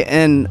campsite,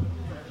 and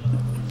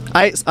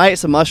I ate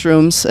some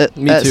mushrooms at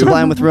Me too.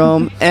 Sublime with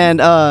Rome, and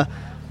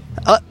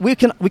we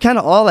kind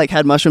of all like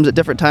had mushrooms at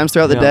different times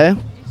throughout the day.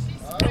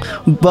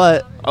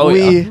 But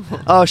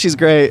oh, she's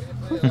great.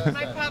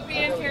 My puppy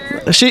in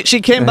here.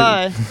 She came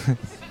by.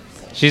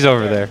 She's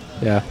over there.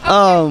 Yeah.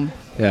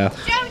 Yeah.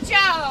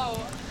 Jojo.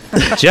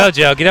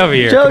 Jojo, get over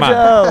here. Come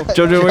on.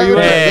 Jojo, where you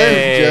at?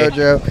 Hey.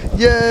 There's JoJo.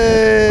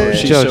 Yay!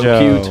 She's so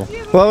Jojo.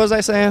 cute. What was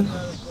I saying?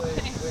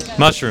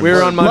 Mushrooms. We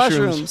were on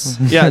mushrooms.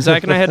 Yeah,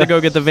 Zach and I had to go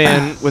get the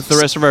van with the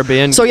rest of our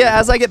band. So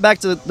as I get back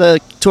to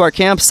our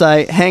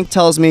campsite, Hank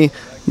tells me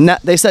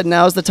they said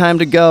now's the time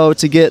to go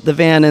to get the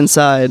van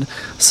inside.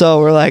 So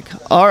we're like,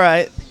 all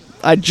right.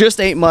 I just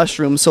ate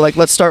mushrooms, so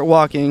let's start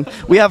walking.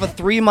 We have a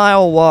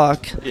 3-mile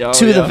walk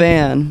to the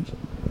van,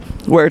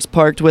 where it's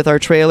parked with our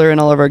trailer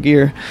and all of our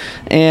gear,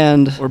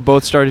 and we're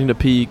both starting to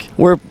peak.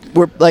 We're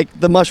like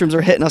the mushrooms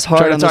are hitting us hard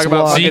Trying on to this talk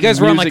about walk. So you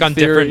guys were on music on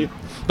theory.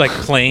 different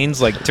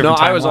planes, like different No,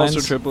 timelines? I was also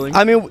tripling.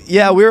 I mean,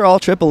 we were all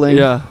tripling.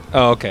 Yeah.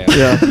 Oh, okay.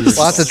 Yeah.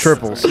 Lots of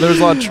triples. There's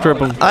lots of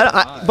tripling.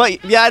 But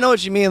I know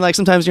what you mean. Like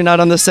sometimes you're not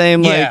on the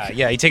same Yeah,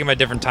 you take them at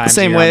different times.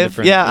 same you're on wave.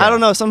 different- Yeah, I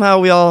don't know. Somehow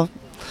we all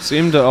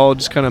Seemed to all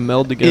just kind of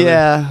meld together.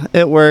 Yeah,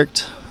 it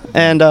worked.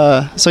 And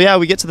so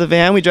we get to the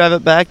van, we drive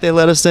it back, they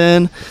let us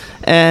in,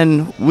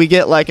 and we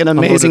get like an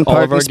amazing Unloaded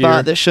all of parking our spot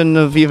gear. that shouldn't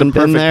have even The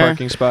been perfect there.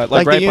 parking spot,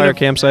 like the right by our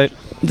campsite.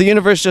 The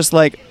universe just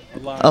like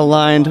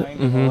aligned.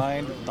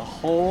 Aligned the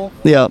whole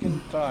Yep.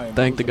 time.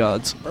 Thank the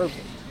gods.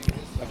 Perfect.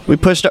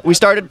 We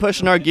started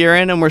pushing our gear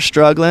in, and we're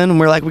struggling, and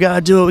we're like, we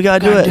gotta do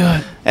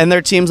it. And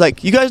their team's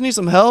like, you guys need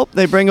some help?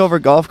 They bring over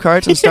golf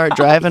carts and start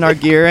driving our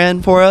gear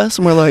in for us,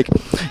 and we're like,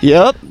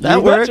 yep,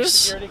 that works.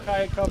 Security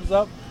guy comes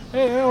up.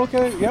 Hey,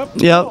 okay, yep.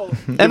 Yep.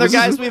 And the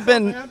guys we've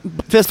been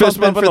fist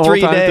bumping bumping for the whole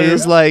 3 time through.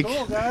 days, like,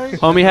 Cool, guys.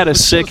 Homie had a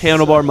sick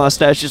handlebar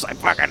mustache, just like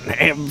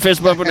fucking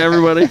fist bumping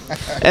everybody.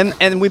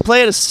 and we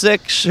played a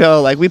sick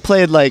show. Like we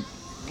played like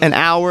an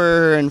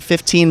hour and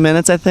 15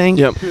 minutes, I think.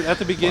 Yep. Dude, at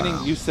the beginning,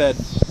 you said,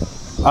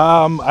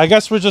 I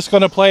guess we're just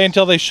going to play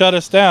until they shut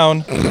us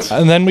down.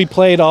 And then we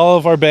played all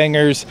of our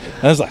bangers.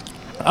 And I was like,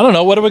 I don't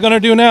know, what are we going to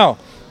do now?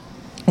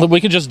 Well,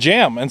 we could just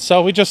jam. And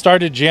so we just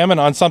started jamming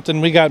on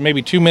something. We got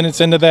maybe 2 minutes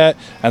into that.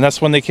 And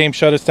that's when they came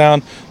shut us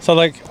down. So,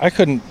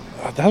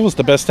 that was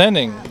the best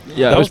ending.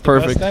 Yeah, that it was the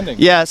best perfect. ending.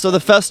 Yeah, so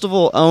the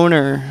festival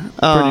owner,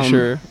 Pretty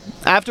sure.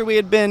 after we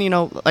had been,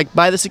 like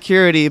by the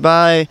security,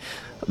 by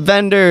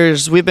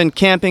vendors, we've been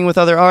camping with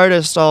other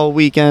artists all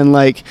weekend.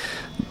 Like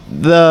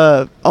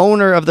the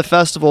owner of the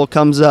festival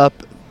comes up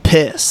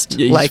pissed.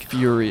 Yeah, he's like,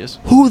 furious.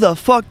 who the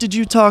fuck did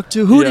you talk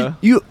to? Who Yeah. did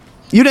you?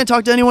 You didn't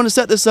talk to anyone to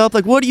set this up.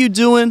 Like, what are you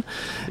doing?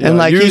 And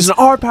like You're he's using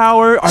our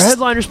power. Our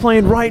headliner's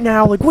playing right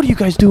now. Like, what are you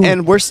guys doing?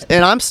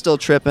 and I'm still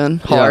tripping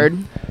hard.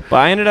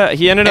 But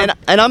he ended up.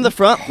 And I'm the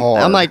front.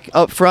 Hard. I'm like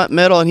up front,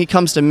 middle, and he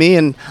comes to me,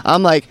 and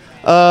I'm like,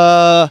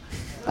 I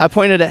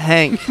pointed at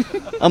Hank.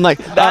 I'm like,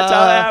 That's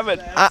how it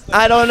happened.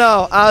 I don't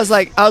know. I was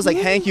like,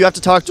 Hank, you have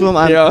to talk to him.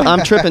 Yeah.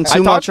 I'm tripping I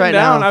too talked much him right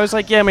down. now. I was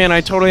like, yeah, man,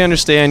 I totally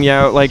understand.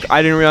 Yeah, like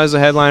I didn't realize the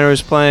headliner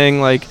was playing.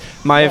 Like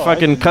my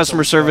fucking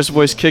customer service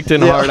voice kicked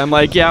in hard. I'm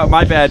like, yeah,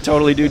 my bad,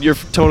 totally, dude. You're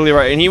totally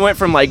right. And he went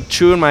from like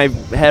chewing my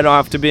head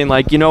off to being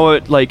like, you know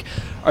what, like.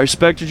 I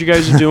respect what you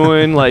guys are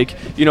doing, like,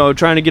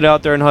 trying to get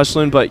out there and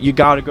hustling, but you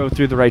got to go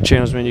through the right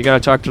channels, man. You got to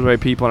talk to the right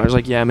people. And I was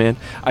like, yeah, man,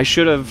 I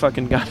should have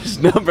fucking got his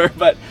number,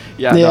 but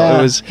no, it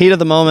was heat of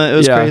the moment. It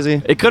was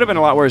crazy. It could have been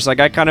a lot worse.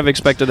 Like, I kind of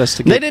expected us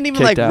to get They didn't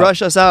even like kicked out.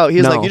 rush us out.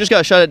 He's No. like, you just got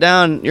to shut it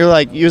down. You're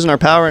like using our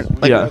power.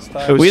 And, like, Yeah,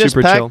 it was we just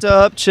super packed chill.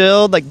 up,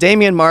 chilled. Like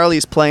Damian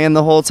Marley's playing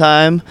the whole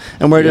time,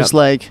 and we're just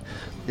like,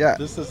 Yeah.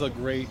 This is a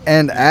great.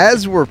 And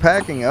as we're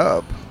packing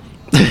up,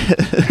 I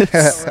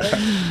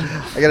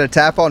got a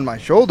tap on my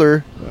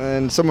shoulder.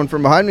 and someone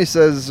from behind me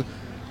says,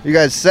 "You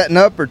guys setting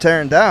up or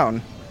tearing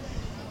down?"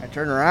 I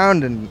turn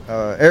around and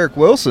Eric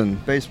Wilson,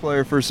 bass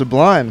player for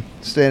Sublime,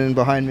 standing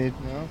behind me,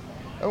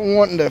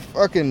 wanting to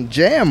fucking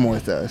jam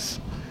with us,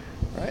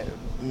 right?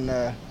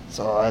 And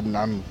so I'm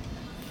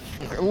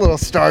a little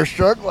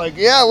starstruck, like,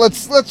 yeah,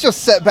 let's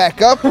just set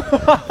back up.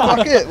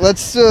 Fuck it,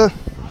 let's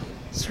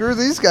screw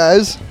these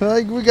guys.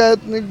 Like we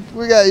got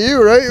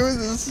you, right?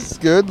 This is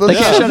good. They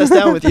can't shut us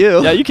down with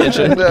you. Yeah, you can't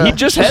shut. He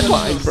just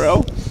headlined,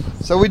 bro.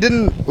 So we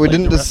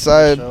didn't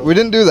decide. We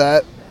didn't do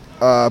that.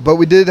 But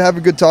we did have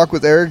a good talk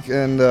with Eric,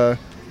 and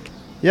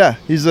yeah,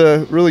 he's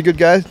a really good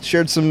guy.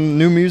 Shared some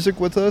new music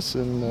with us,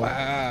 and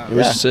wow, it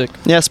was sick.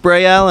 Yeah,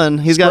 Spray Allen.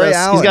 He's got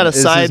a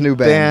side new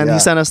band. yeah. He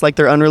sent us like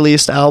their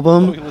unreleased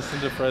album. We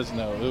listened to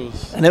Fresno.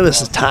 It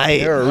was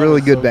tight. They're a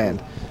really good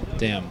band.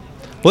 Damn.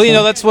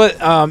 Well, that's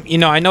what I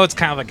know it's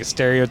kind of like a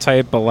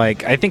stereotype, but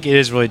like I think it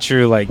is really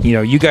true. Like,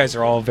 you guys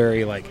are all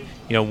very like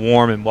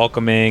warm and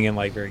welcoming and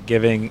like very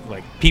giving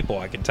like people.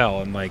 I can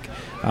tell, and like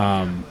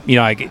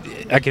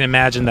I can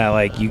imagine that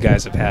like you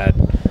guys have had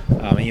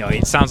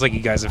it sounds like you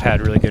guys have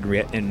had really good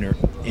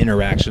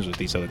interactions with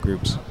these other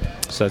groups,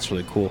 so that's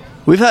really cool.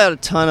 We've had a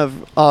ton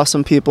of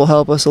awesome people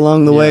help us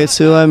along the way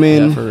too. I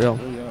mean, for real.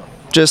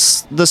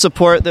 Just the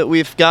support that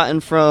we've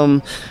gotten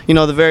from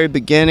the very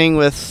beginning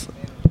with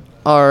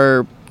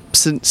our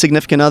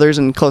significant others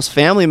and close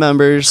family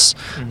members,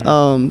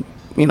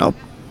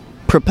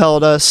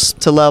 propelled us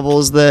to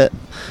levels that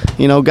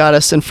got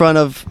us in front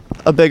of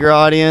a bigger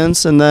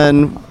audience, and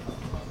then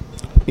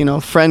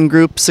friend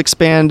groups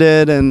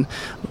expanded, and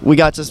we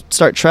got to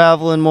start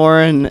traveling more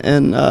and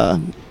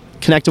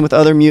connecting with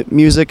other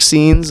music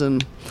scenes.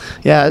 And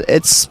yeah,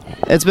 it's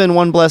been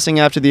one blessing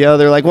after the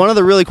other. Like, one of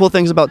the really cool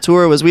things about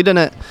tour was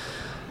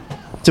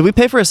did we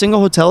pay for a single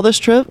hotel this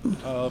trip?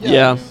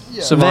 Yeah.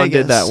 Savon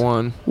did that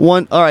one.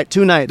 All right,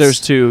 2 nights. There's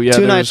 2. Yeah,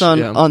 2 nights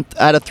on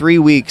out of 3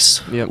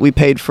 weeks. Yep. We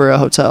paid for a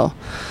hotel.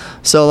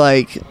 So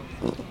like,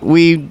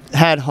 we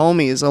had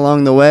homies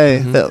along the way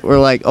that were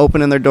like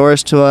opening their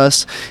doors to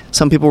us.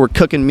 Some people were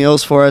cooking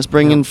meals for us,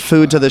 bringing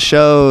food to the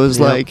shows.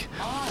 Like,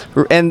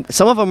 and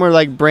some of them were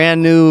like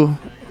brand new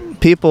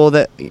people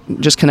that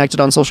just connected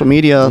on social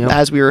media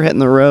as we were hitting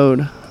the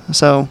road.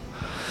 So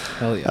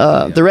Hell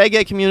yeah. the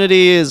reggae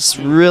community is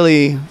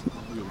really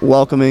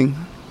welcoming.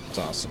 That's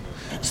awesome.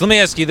 So let me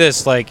ask you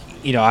this, like,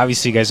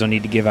 obviously you guys don't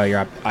need to give out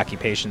your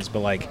occupations,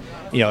 but like,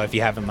 if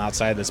you have them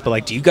outside of this, but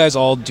like, do you guys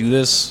all do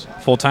this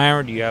full time,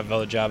 or do you have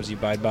other jobs you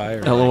abide by?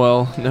 Or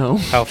LOL, no.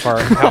 How far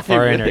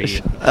in are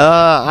you?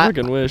 I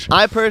wish.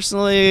 I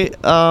personally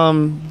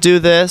do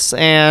this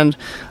and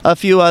a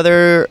few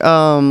other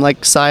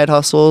like side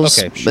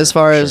hustles. Okay, sure, as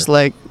far as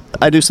like,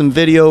 I do some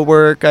video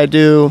work. I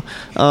do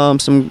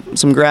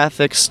some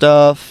graphic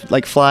stuff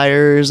like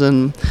flyers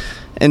and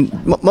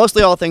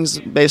mostly all things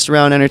based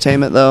around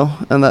entertainment though,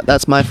 and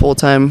that's my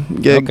full-time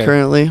gig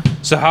currently.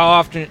 So how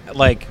often,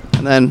 like?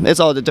 And then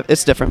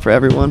it's different for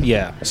everyone.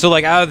 Yeah. So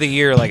like, out of the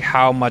year, like,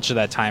 how much of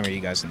that time are you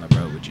guys on the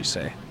road, would you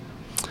say?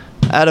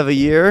 Out of a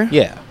year?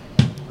 Yeah.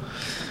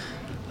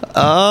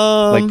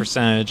 Like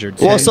percentage or?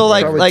 Well, so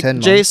like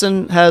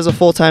Jason has a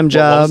full-time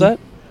job. What was that?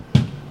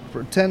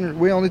 For 10,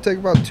 we only take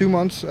about 2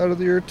 months out of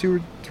the year, 2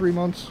 or 3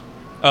 months.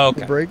 Oh,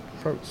 okay. Break,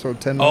 so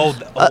 10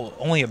 months.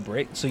 Only a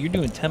break. So you're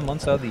doing 10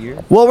 months out of the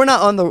year? Well, we're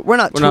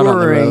not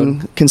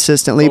touring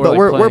consistently, but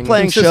we're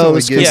playing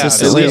shows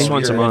consistently. At least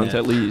once a month,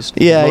 at least.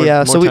 Yeah,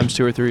 more so times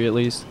 2 or 3 at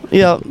least.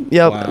 Yeah.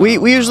 Wow.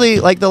 We usually,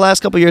 like, the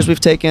last couple years, we've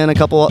taken a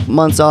couple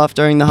months off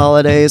during the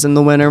holidays and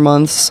the winter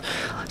months.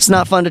 It's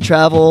not fun to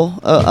travel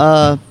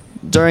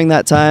during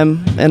that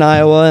time in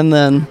Iowa, and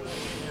then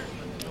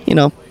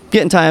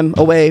getting time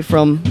away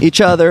from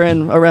each other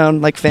and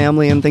around like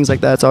family and things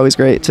like that. It's always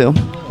great too.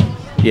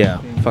 Yeah.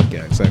 Fuck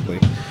yeah, exactly.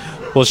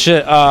 Well,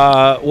 shit.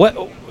 What?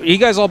 Are you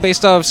guys all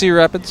based out of Cedar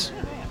Rapids?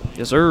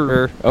 Yes,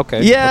 sir.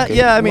 Okay. Yeah, okay.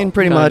 yeah. I mean,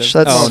 pretty Kind much.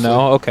 of. That's. Oh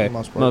no. Okay.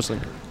 Mostly.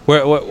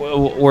 Where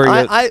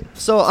are you?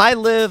 So I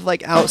live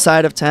like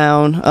outside of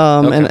town,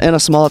 Okay. in a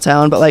small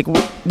town, but like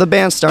the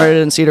band started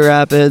in Cedar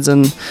Rapids,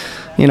 and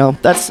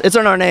it's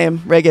in our name,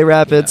 Reggae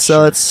Rapids.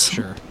 So it's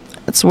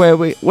where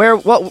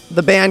what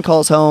the band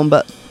calls home,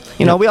 but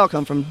we all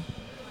come from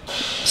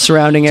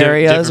surrounding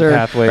areas, or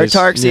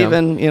Tark's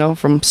even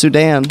from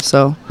Sudan.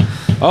 So.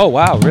 Oh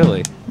wow,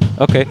 really?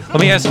 Okay. Let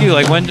me ask you,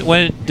 like,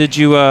 when did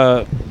you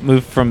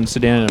move from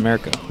Sudan in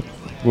America?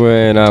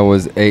 When I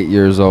was 8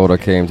 years old, I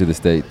came to the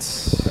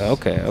States.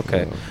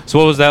 Okay. So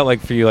what was that like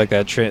for you? Like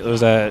that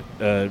was that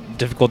a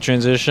difficult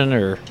transition,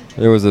 or?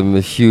 It was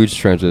a huge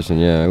transition.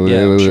 Yeah,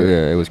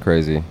 it was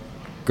crazy.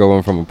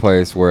 Going from a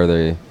place where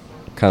they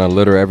kind of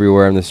litter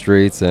everywhere in the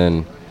streets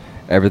and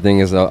everything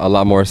is a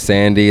lot more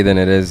sandy than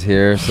it is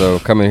here. So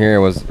coming here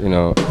was,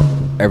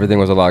 everything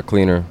was a lot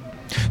cleaner.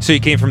 So you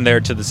came from there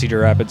to the Cedar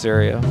Rapids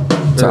area?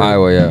 To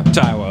Iowa, yeah.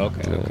 To Iowa,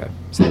 okay.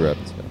 Cedar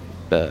Rapids, yeah.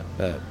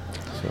 Bet.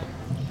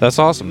 That's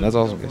awesome, guys.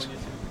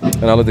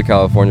 And I lived in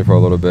California for a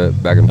little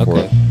bit, back and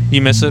forth.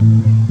 You miss it?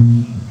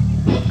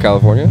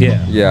 California?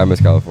 Yeah. Yeah, I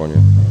miss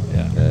California.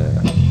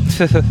 Yeah.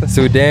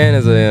 Sudan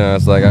is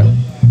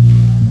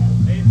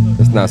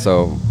it's not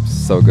so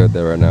good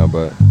there right now,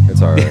 but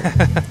it's all right.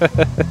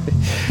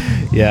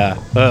 Yeah.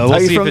 We'll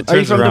see if it Are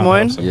you turns from Des around,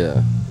 Moines? so.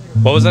 Yeah.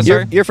 What was that,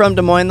 sorry? You're from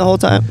Des Moines the whole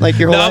time, like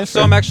your whole No, life? so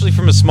or- I'm actually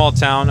from a small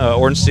town,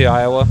 Orange City,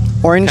 Iowa.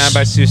 Orange. Kind of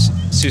by Sioux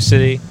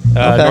City,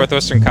 Okay.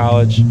 Northwestern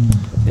College.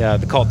 Yeah,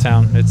 the cult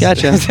town. It's,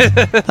 Gotcha.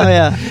 Oh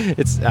yeah.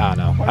 It's I don't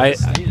know. What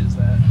state is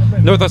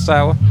that? Northwest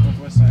Iowa.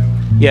 Northwest Iowa.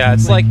 Yeah,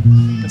 it's like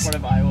the part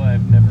of Iowa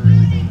I've never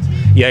really been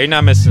to. yeah, you're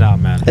not missing out,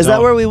 man. Is that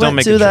Don't- where we don't went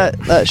make to a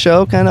trip. that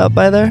show kind of up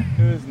by there?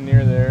 It was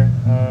near there.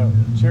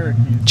 Cherokee.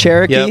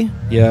 Cherokee?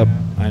 Yep.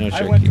 I know I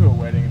Cherokee. went to a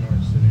wedding in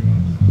Orange City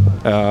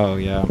once. Oh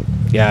yeah,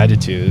 yeah, I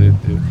did too.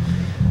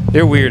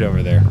 They're weird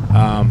over there.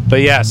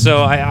 But yeah,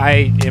 so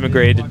I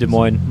immigrated to Des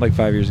Moines like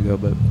 5 years ago,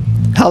 but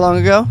How long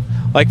ago?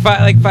 like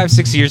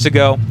 5-6 years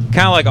ago,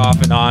 kind of like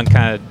off and on,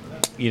 kind of,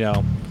 you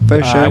know.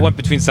 For sure. I went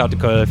between South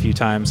Dakota a few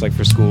times, like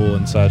for school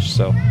and such.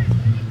 So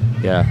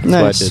yeah, that's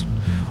Nice. what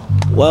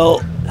I did. Well,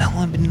 how long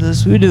have I been doing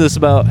this? We did this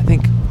about, I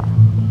think,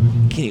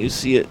 can't you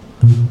see it?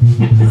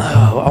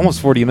 Oh,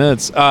 almost 40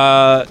 minutes.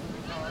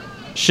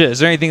 Shit, is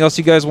there anything else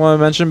you guys want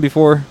to mention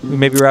before we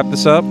maybe wrap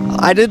this up?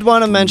 I did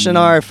want to mention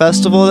our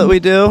festival that we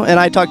do, and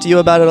I talked to you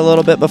about it a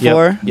little bit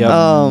before. Yep.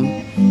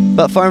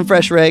 But Farm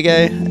Fresh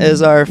Reggae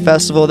is our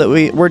festival that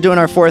we're doing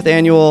our 4th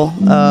annual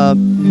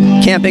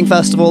camping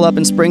festival up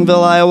in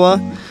Springville, Iowa.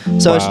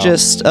 So it's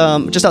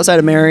Wow. just outside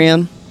of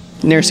Marion,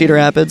 near Cedar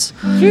Rapids.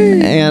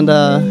 And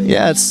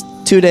yeah, it's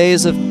 2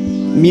 days of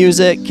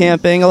music,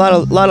 camping, a lot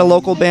of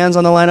local bands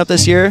on the lineup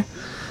this year,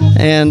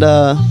 and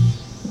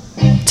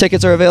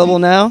tickets are available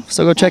now.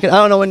 So go check it. I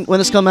don't know when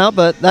this come out,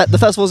 but the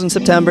festival's in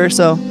September,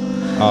 so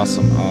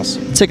Awesome.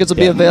 tickets will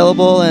be Yeah.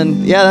 available.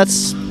 And yeah,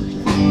 that's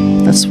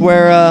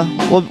where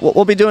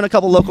we'll be doing a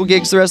couple local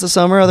gigs the rest of the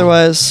summer.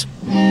 Otherwise,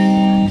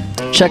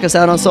 check us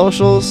out on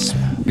socials.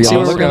 Be See on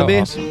where the we're gonna be.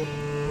 Awesome.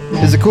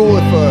 Is it cool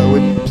if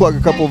we plug a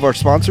couple of our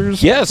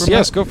sponsors? Yes, for a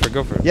yes, minute?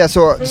 go for it. Yeah,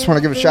 so I just want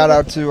to give a shout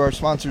out to our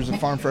sponsors of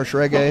Farm Fresh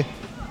Reggae.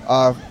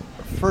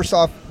 First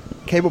off,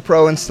 Cable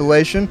Pro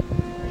Installation.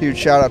 Huge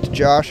shout out to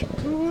Josh.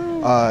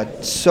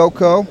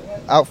 SoCo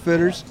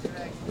Outfitters.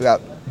 We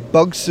got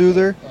Bug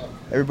Soother.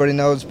 Everybody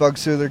knows Bug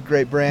Soother,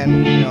 great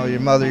brand. You know, your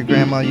mother, your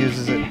grandma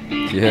uses it.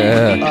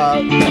 Yeah.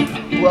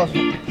 Who else?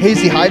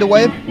 Hazy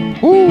Hideaway.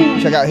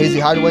 Check out Hazy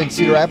Hideaway in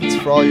Cedar Rapids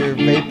for all your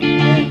vape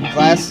and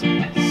glass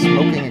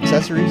smoking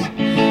accessories.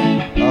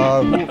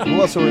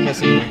 Who else are we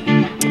missing?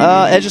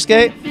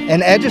 Edgeskate,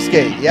 And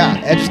Edgeskate, yeah.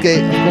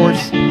 Edgeskate, of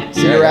course.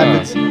 Cedar Yeah.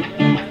 Rapids.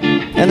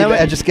 and then we,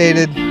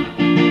 Educated.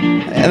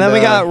 and then we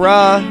got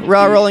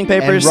raw rolling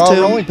papers and raw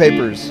too. rolling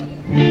papers.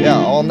 Yeah,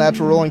 all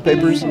natural rolling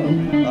papers,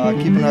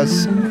 keeping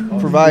us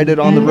provided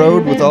on the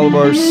road with all of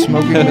our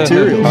smoking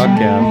materials. Fuck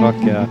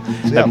yeah.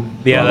 Yeah.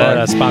 Yeah,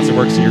 that sponsor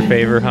works in your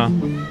favor, huh?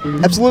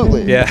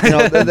 Absolutely. Yeah. You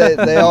know,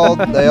 they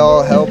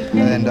all help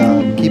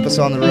and keep us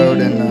on the road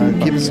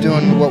and keep us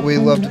doing what we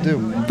love to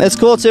do. It's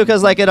cool too,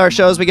 because like at our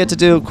shows we get to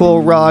do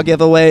cool raw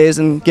giveaways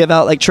and give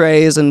out like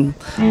trays and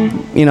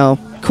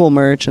cool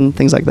merch and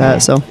things like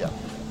that. So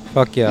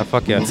Fuck yeah.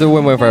 It's a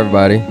win-win for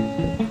everybody.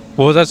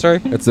 What was that, sorry?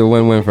 It's a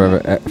win-win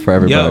for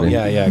everybody. Yo,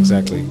 yeah,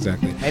 exactly.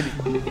 Maybe.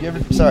 Do you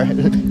ever? Sorry, you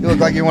look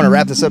like you want to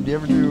wrap this up. Do you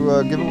ever do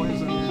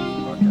giveaways on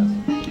your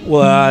podcast?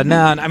 Well,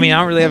 no, I mean, I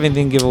don't really have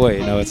anything to give away.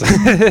 You know, it's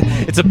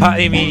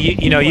I mean,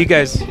 you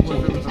guys.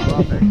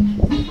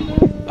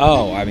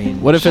 Oh, I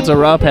mean, What if it's a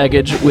raw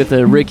package with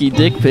a Ricky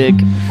dick pic?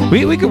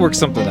 we could work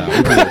something out.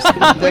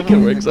 I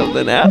can work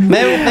something out.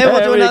 maybe we'll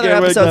do We another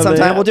can work episode something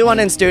sometime. out. We'll do one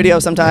in studio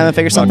sometime and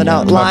figure something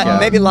out. yeah.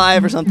 Maybe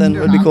live or something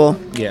would be cool.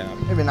 Yeah.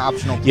 Maybe an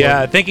optional.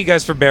 Yeah, thank you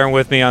guys for bearing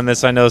with me on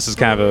this. I know this is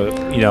kind of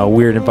a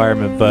weird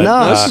environment, but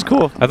No, This is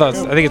cool. I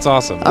think it's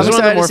awesome. I'm This is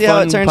one of excited the more to see how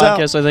fun it turns out.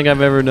 podcasts I think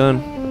I've ever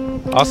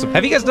done. Awesome.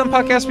 Have you guys done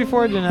podcasts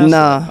before? I didn't ask.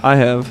 Nah. I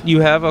have. You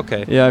have?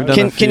 Okay. Yeah, I've done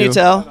a few. Can you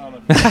tell?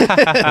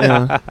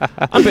 Yeah.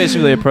 I'm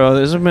basically a pro.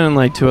 There's been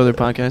like 2 other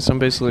podcasts. I'm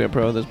basically a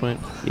pro at this point.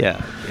 Yeah.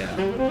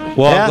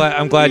 Well, Yeah.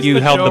 I'm glad you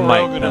the held Joe the mic.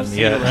 Rogan of then,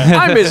 Cedar yeah.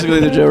 I'm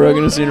basically the Joe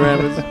Rogan of Cedar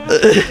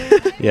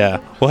Rapids. Yeah.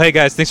 Well, hey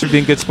guys, thanks for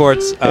being good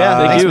sports. Yeah,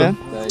 thank thanks, you. man.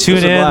 Tune It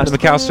was a in blast. to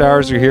McAllister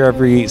Hours. We're here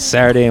every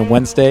Saturday and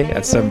Wednesday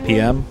at 7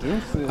 p.m.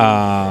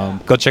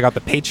 Go check out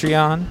the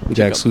Patreon. We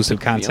got exclusive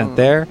content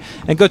there.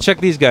 And go check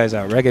these guys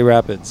out, Reggae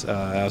Rapids,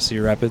 out of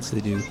Cedar Rapids.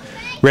 They do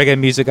reggae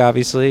music,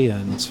 obviously,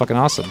 and it's fucking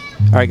awesome.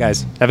 All right,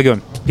 guys. Have a good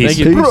one. Peace.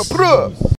 Thank you. Bruh.